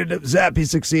 Why did Zappe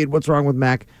succeed? What's wrong with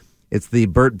Mac? It's the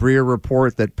Bert Breer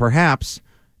report that perhaps,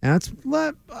 and it's,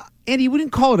 Andy, you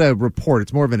wouldn't call it a report.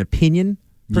 It's more of an opinion,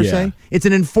 per se. It's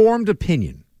an informed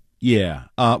opinion. Yeah.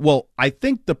 Well, I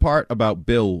think the part about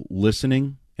Bill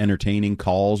listening, entertaining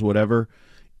calls, whatever,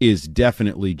 is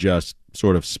definitely just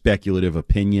sort of speculative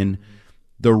opinion.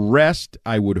 The rest,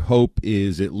 I would hope,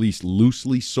 is at least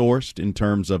loosely sourced in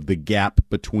terms of the gap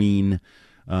between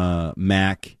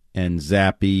Mac and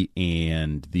Zappe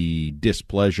and the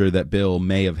displeasure that Bill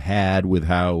may have had with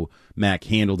how Mac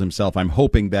handled himself. I'm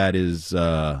hoping that is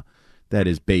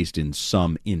based in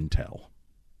some intel.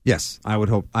 Yes, I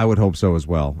would hope so as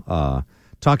well.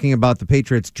 Talking about the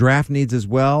Patriots' draft needs as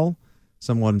well,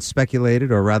 someone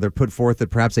speculated, or rather put forth, that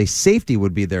perhaps a safety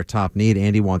would be their top need.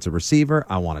 Andy wants a receiver.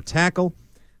 I want a tackle.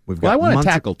 I want a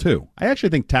tackle, too. I actually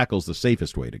think tackle's the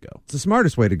safest way to go. It's the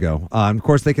smartest way to go. And of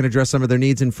course, they can address some of their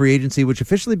needs in free agency, which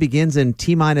officially begins in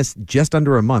T-minus just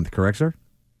under a month. Correct, sir?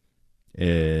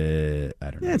 I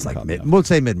don't know. Yeah, it's like we'll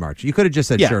say mid-March. You could have just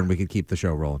said sure, and we could keep the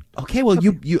show rolling. Okay, well,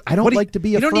 I don't like to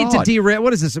be a fraud. You don't need to derail.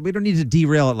 What is this? We don't need to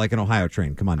derail it like an Ohio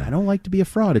train. Come on now. I don't like to be a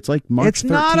fraud. It's like March 13th. It's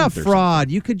not a fraud.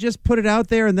 You could just put it out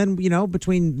there, and then,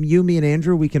 between you, me, and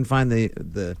Andrew, we can find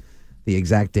the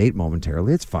exact date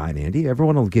momentarily. It's fine, Andy.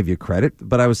 Everyone will give you credit.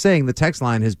 But I was saying the text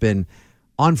line has been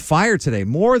on fire today,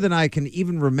 more than I can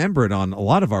even remember it on a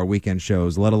lot of our weekend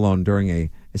shows, let alone during a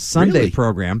Sunday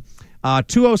program.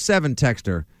 207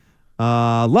 texter.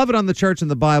 Love it on the church and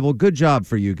the Bible. Good job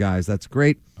for you guys. That's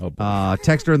great.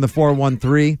 Texter in the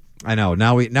 413. I know.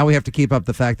 Now we have to keep up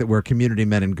the fact that we're community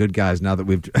men and good guys now that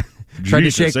we've tried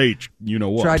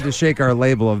to shake our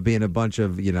label of being a bunch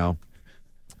of,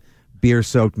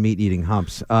 beer-soaked, meat-eating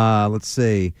humps. Let's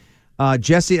see.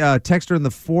 Jesse, texter in the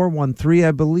 413,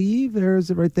 I believe. There's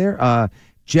it right there.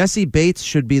 Jesse Bates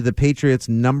should be the Patriots'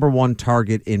 number one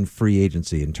target in free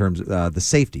agency in terms of the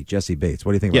safety. Jesse Bates.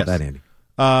 What do you think about that, Andy?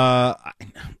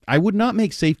 I would not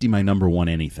make safety my number one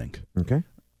anything. Okay.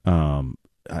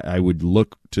 I would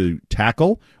look to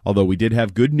tackle, although we did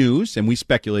have good news, and we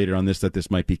speculated on this that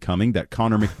this might be coming, that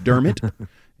Connor McDermott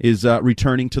is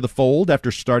returning to the fold after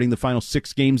starting the final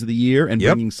 6 games of the year and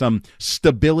bringing some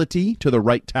stability to the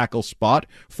right tackle spot.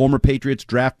 Former Patriots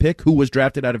draft pick who was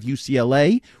drafted out of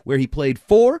UCLA, where he played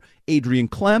for Adrian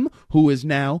Clem, who is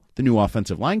now the new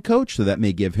offensive line coach, so that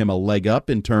may give him a leg up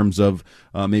in terms of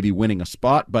maybe winning a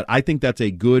spot. But I think that's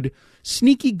a good,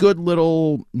 sneaky good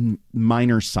little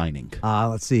minor signing.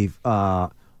 Let's see.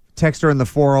 Texter in the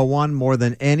 401, more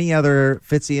than any other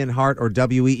Fitzy and Hart or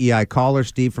WEEI caller,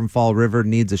 Steve from Fall River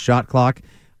needs a shot clock.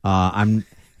 We're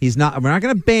not going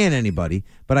to ban anybody,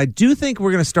 but I do think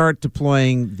we're going to start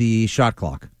deploying the shot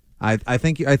clock. I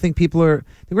think people are.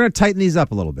 We're going to tighten these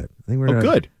up a little bit. I think we're gonna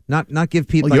good. Not give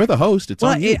people. Well, you're the host. It's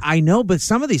on you. I know, but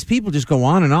some of these people just go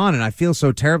on, and I feel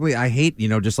so terribly. I hate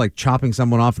just like chopping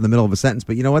someone off in the middle of a sentence.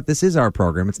 But you know what? This is our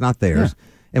program. It's not theirs. Yeah.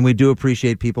 And we do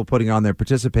appreciate people putting on their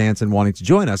participants and wanting to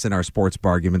join us in our sports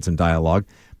arguments and dialogue.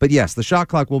 But yes, the shot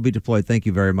clock will be deployed. Thank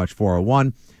you very much,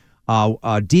 401.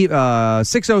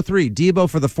 603, Debo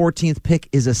for the 14th pick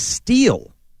is a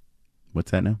steal.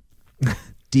 What's that now?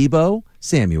 Debo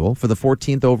Samuel for the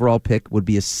 14th overall pick would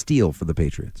be a steal for the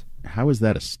Patriots. How is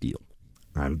that a steal?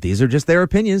 These are just their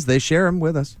opinions. They share them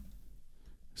with us.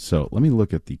 So let me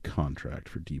look at the contract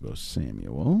for Debo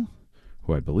Samuel,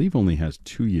 who I believe only has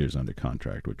 2 years under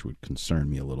contract, which would concern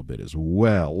me a little bit as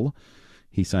well.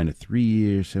 He signed a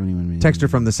 3-year, $71 million. Texter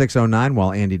from the 609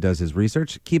 while Andy does his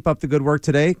research. Keep up the good work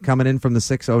today. Coming in from the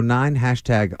 609,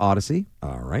 hashtag Odyssey.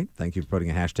 All right. Thank you for putting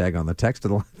a hashtag on the text to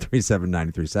the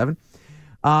 37937.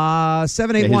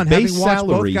 781, having watched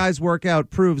both guys work out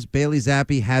proves Bailey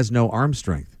Zappe has no arm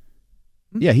strength.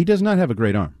 Yeah, he does not have a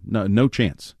great arm. No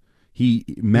chance.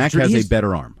 Mac has a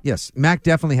better arm. Yes, Mac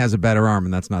definitely has a better arm,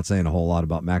 and that's not saying a whole lot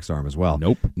about Mac's arm as well.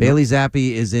 Nope. Bailey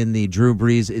Zappe is in the Drew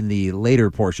Brees in the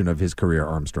later portion of his career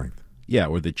arm strength. Yeah,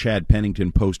 or the Chad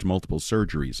Pennington post multiple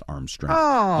surgeries arm strength.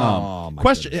 Oh, my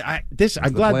question.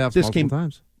 I'm glad this came.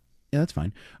 Times. Yeah, that's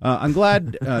fine. I'm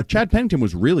glad Chad Pennington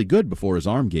was really good before his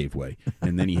arm gave way,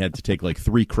 and then he had to take like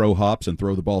 3 crow hops and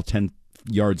throw the ball 10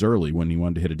 yards early when he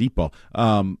wanted to hit a deep ball.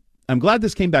 I'm glad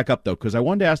this came back up, though, because I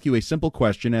wanted to ask you a simple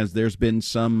question, as there's been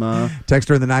some...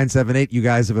 Texter in the 978, you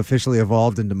guys have officially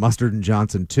evolved into Mustard and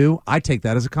Johnson 2. I take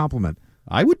that as a compliment.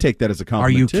 I would take that as a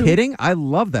compliment, Are you kidding? I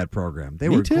love that program. They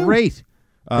were great.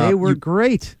 They were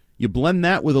great. You blend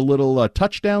that with a little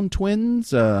Touchdown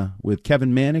Twins with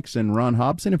Kevin Mannix and Ron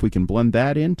Hobson. If we can blend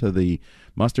that into the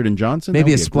Mustard and Johnson.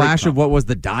 Maybe a splash of what was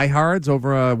the Die Hards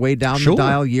over way down the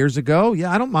dial years ago.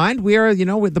 Yeah, I don't mind. We are,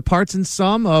 with the parts and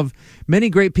sum of many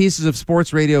great pieces of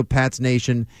sports radio, Pats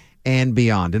Nation, and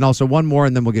beyond. And also one more,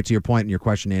 and then we'll get to your point and your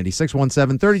question, Andy.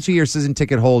 617, 32-year season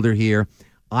ticket holder here.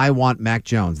 I want Mac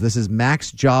Jones. This is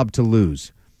Mac's job to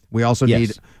lose. We also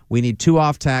need two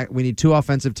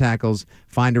offensive tackles.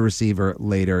 Find a receiver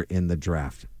later in the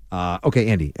draft. Okay,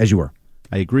 Andy, as you were.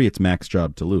 I agree. It's Mac's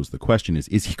job to lose. The question is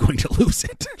he going to lose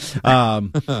it?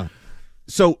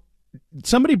 So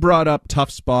somebody brought up tough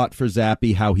spot for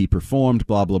Zappe, how he performed,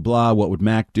 blah blah blah. What would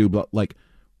Mac do?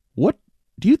 What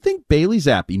do you think Bailey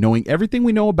Zappe, knowing everything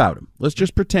we know about him? Let's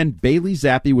just pretend Bailey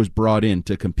Zappe was brought in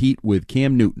to compete with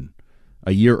Cam Newton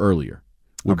a year earlier.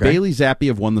 Would Bailey Zappe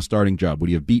have won the starting job? Would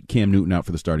he have beat Cam Newton out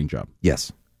for the starting job?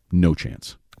 Yes. No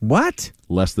chance. What?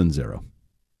 Less than zero.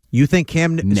 You think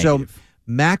Cam Newton? Negative. So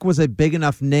Mac was a big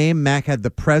enough name. Mac had the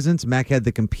presence. Mac had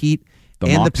the compete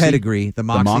and the pedigree. The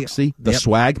moxie. The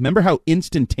swag. Remember how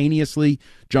instantaneously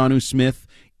Jonnu Smith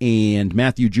and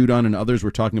Matthew Judon and others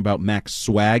were talking about Mac's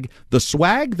swag? The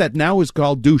swag that now is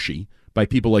called douchey by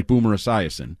people like Boomer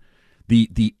Esiason.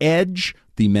 The edge,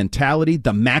 the mentality,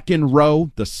 the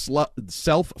McEnroe, the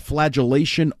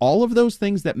self-flagellation, all of those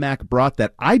things that Mac brought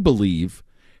that I believe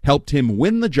helped him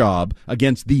win the job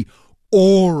against the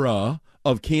aura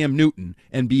of Cam Newton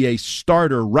and be a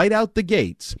starter right out the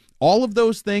gates. All of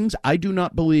those things I do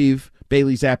not believe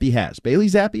Bailey Zappe has. Bailey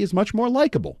Zappe is much more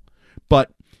likable,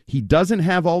 but he doesn't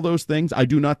have all those things. I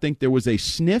do not think there was a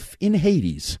sniff in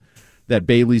Hades that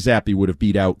Bailey Zappe would have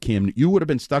beat out Cam. You would have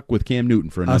been stuck with Cam Newton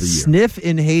for another year. A sniff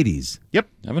in Hades. Yep.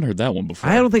 I haven't heard that one before.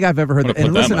 I don't think I've ever heard that.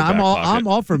 And listen, I'm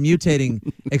all for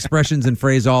mutating expressions and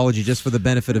phraseology just for the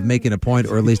benefit of making a point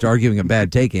or at least arguing a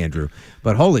bad take, Andrew.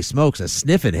 But holy smokes, a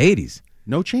sniff in Hades.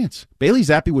 No chance. Bailey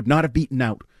Zappe would not have beaten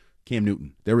out Cam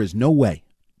Newton. There is no way.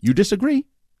 You disagree?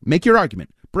 Make your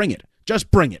argument. Bring it.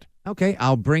 Just bring it. Okay,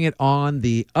 I'll bring it on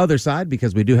the other side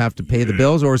because we do have to pay the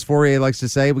bills, or as Fourier likes to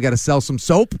say, we got to sell some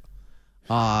soap.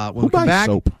 When we come back,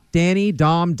 soap? Danny,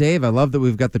 Dom, Dave. I love that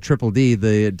we've got the Triple D,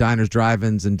 the diners,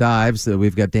 drive-ins, and dives.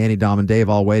 We've got Danny, Dom, and Dave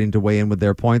all waiting to weigh in with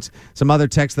their points. Some other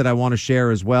texts that I want to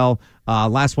share as well.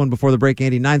 Last one before the break,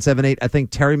 Andy, 978. I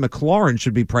think Terry McLaurin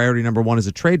should be priority number one as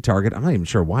a trade target. I'm not even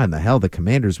sure why in the hell the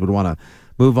Commanders would want to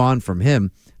move on from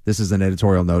him. This is an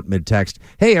editorial note mid-text.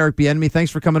 Hey, Eric Bieniemy,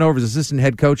 thanks for coming over as assistant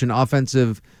head coach and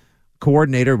offensive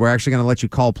coordinator. We're actually going to let you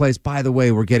call plays. By the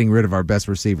way, we're getting rid of our best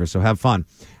receiver, so have fun.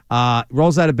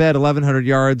 Rolls out of bed, 1,100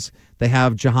 yards. They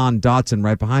have Jahan Dotson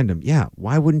right behind him. Yeah,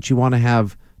 why wouldn't you want to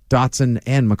have Dotson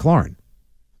and McLaurin?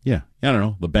 Yeah, I don't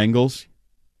know. The Bengals,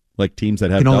 like teams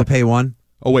that have... Can only pay one?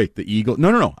 Oh, wait, the Eagles.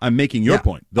 No. I'm making your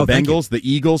point. The Bengals, the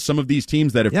Eagles, some of these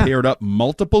teams that have paired up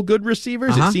multiple good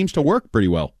receivers, it seems to work pretty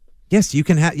well. Yes, you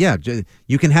can have. Yeah,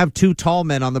 you can have two tall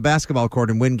men on the basketball court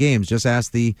and win games. Just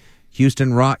ask the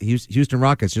Houston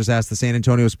Rockets. Just ask the San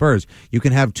Antonio Spurs. You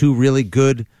can have two really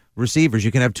good receivers.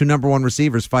 You can have two number one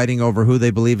receivers fighting over who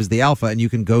they believe is the alpha, and you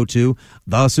can go to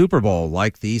the Super Bowl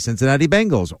like the Cincinnati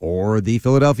Bengals or the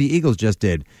Philadelphia Eagles just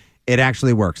did. It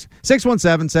actually works.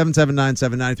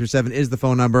 617-779-7937 is the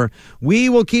phone number. We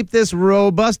will keep this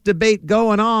robust debate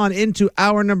going on into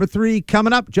hour number 3.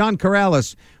 Coming up, John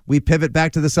Corrales. We pivot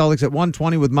back to the Celtics at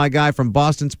 1:20 with my guy from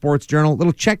Boston Sports Journal.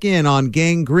 Little check-in on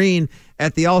Gang Green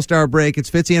at the All-Star break. It's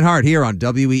Fitzy and Hart here on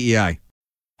WEEI.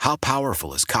 How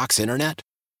powerful is Cox Internet?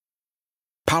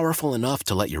 Powerful enough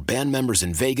to let your band members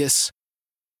in Vegas,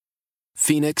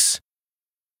 Phoenix,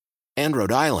 and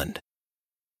Rhode Island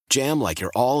jam like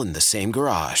you're all in the same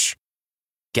garage.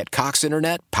 Get Cox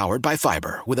Internet powered by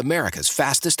fiber with America's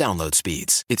fastest download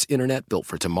speeds. It's internet built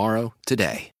for tomorrow,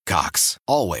 today. Cox,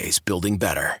 always building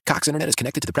better. Cox Internet is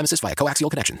connected to the premises via coaxial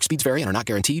connection. Speeds vary and are not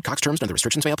guaranteed. Cox terms and other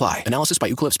restrictions may apply. Analysis by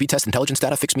Ookla of Speed Test Intelligence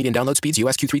Data. Fixed median download speeds.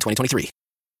 US Q3 2023.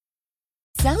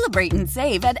 Celebrate and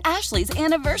save at Ashley's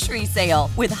Anniversary Sale.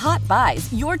 With Hot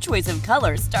Buys, your choice of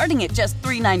colors starting at just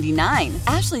 $3.99.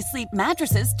 Ashley Sleep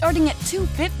mattresses starting at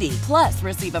 $2.50. Plus,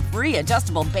 receive a free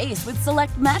adjustable base with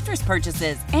select mattress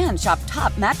purchases. And shop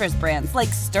top mattress brands like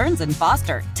Stearns &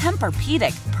 Foster,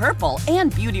 Tempur-Pedic, Purple,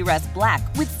 and Beautyrest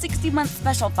Black with 60-month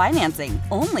special financing.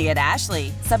 Only at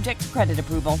Ashley. Subject to credit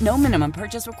approval. No minimum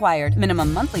purchase required.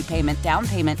 Minimum monthly payment, down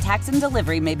payment, tax, and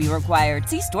delivery may be required.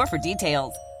 See store for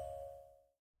details.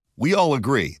 We all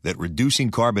agree that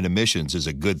reducing carbon emissions is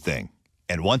a good thing.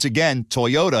 And once again,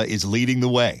 Toyota is leading the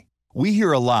way. We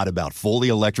hear a lot about fully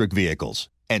electric vehicles,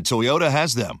 and Toyota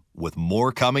has them, with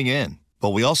more coming in.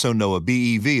 But we also know a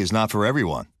BEV is not for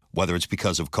everyone. whether it's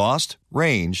because of cost,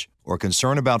 range, or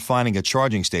concern about finding a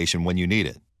charging station when you need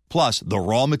it. Plus, the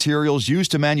raw materials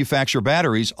used to manufacture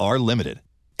batteries are limited.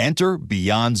 Enter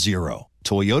Beyond Zero,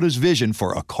 Toyota's vision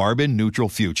for a carbon-neutral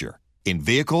future. In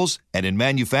vehicles and in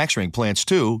manufacturing plants,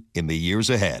 too, in the years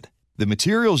ahead. The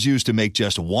materials used to make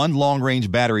just one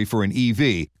long-range battery for an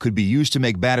EV could be used to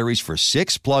make batteries for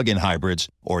 6 plug-in hybrids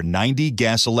or 90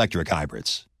 gas-electric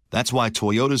hybrids. That's why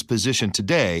Toyota's position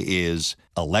today is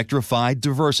electrified,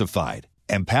 diversified,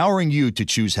 empowering you to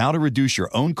choose how to reduce your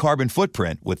own carbon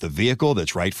footprint with the vehicle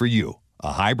that's right for you,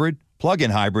 a hybrid, plug-in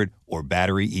hybrid, or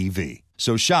battery EV.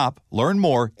 So shop, learn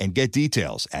more, and get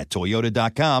details at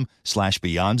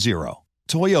toyota.com/beyond zero.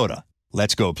 Toyota,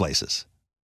 let's go places.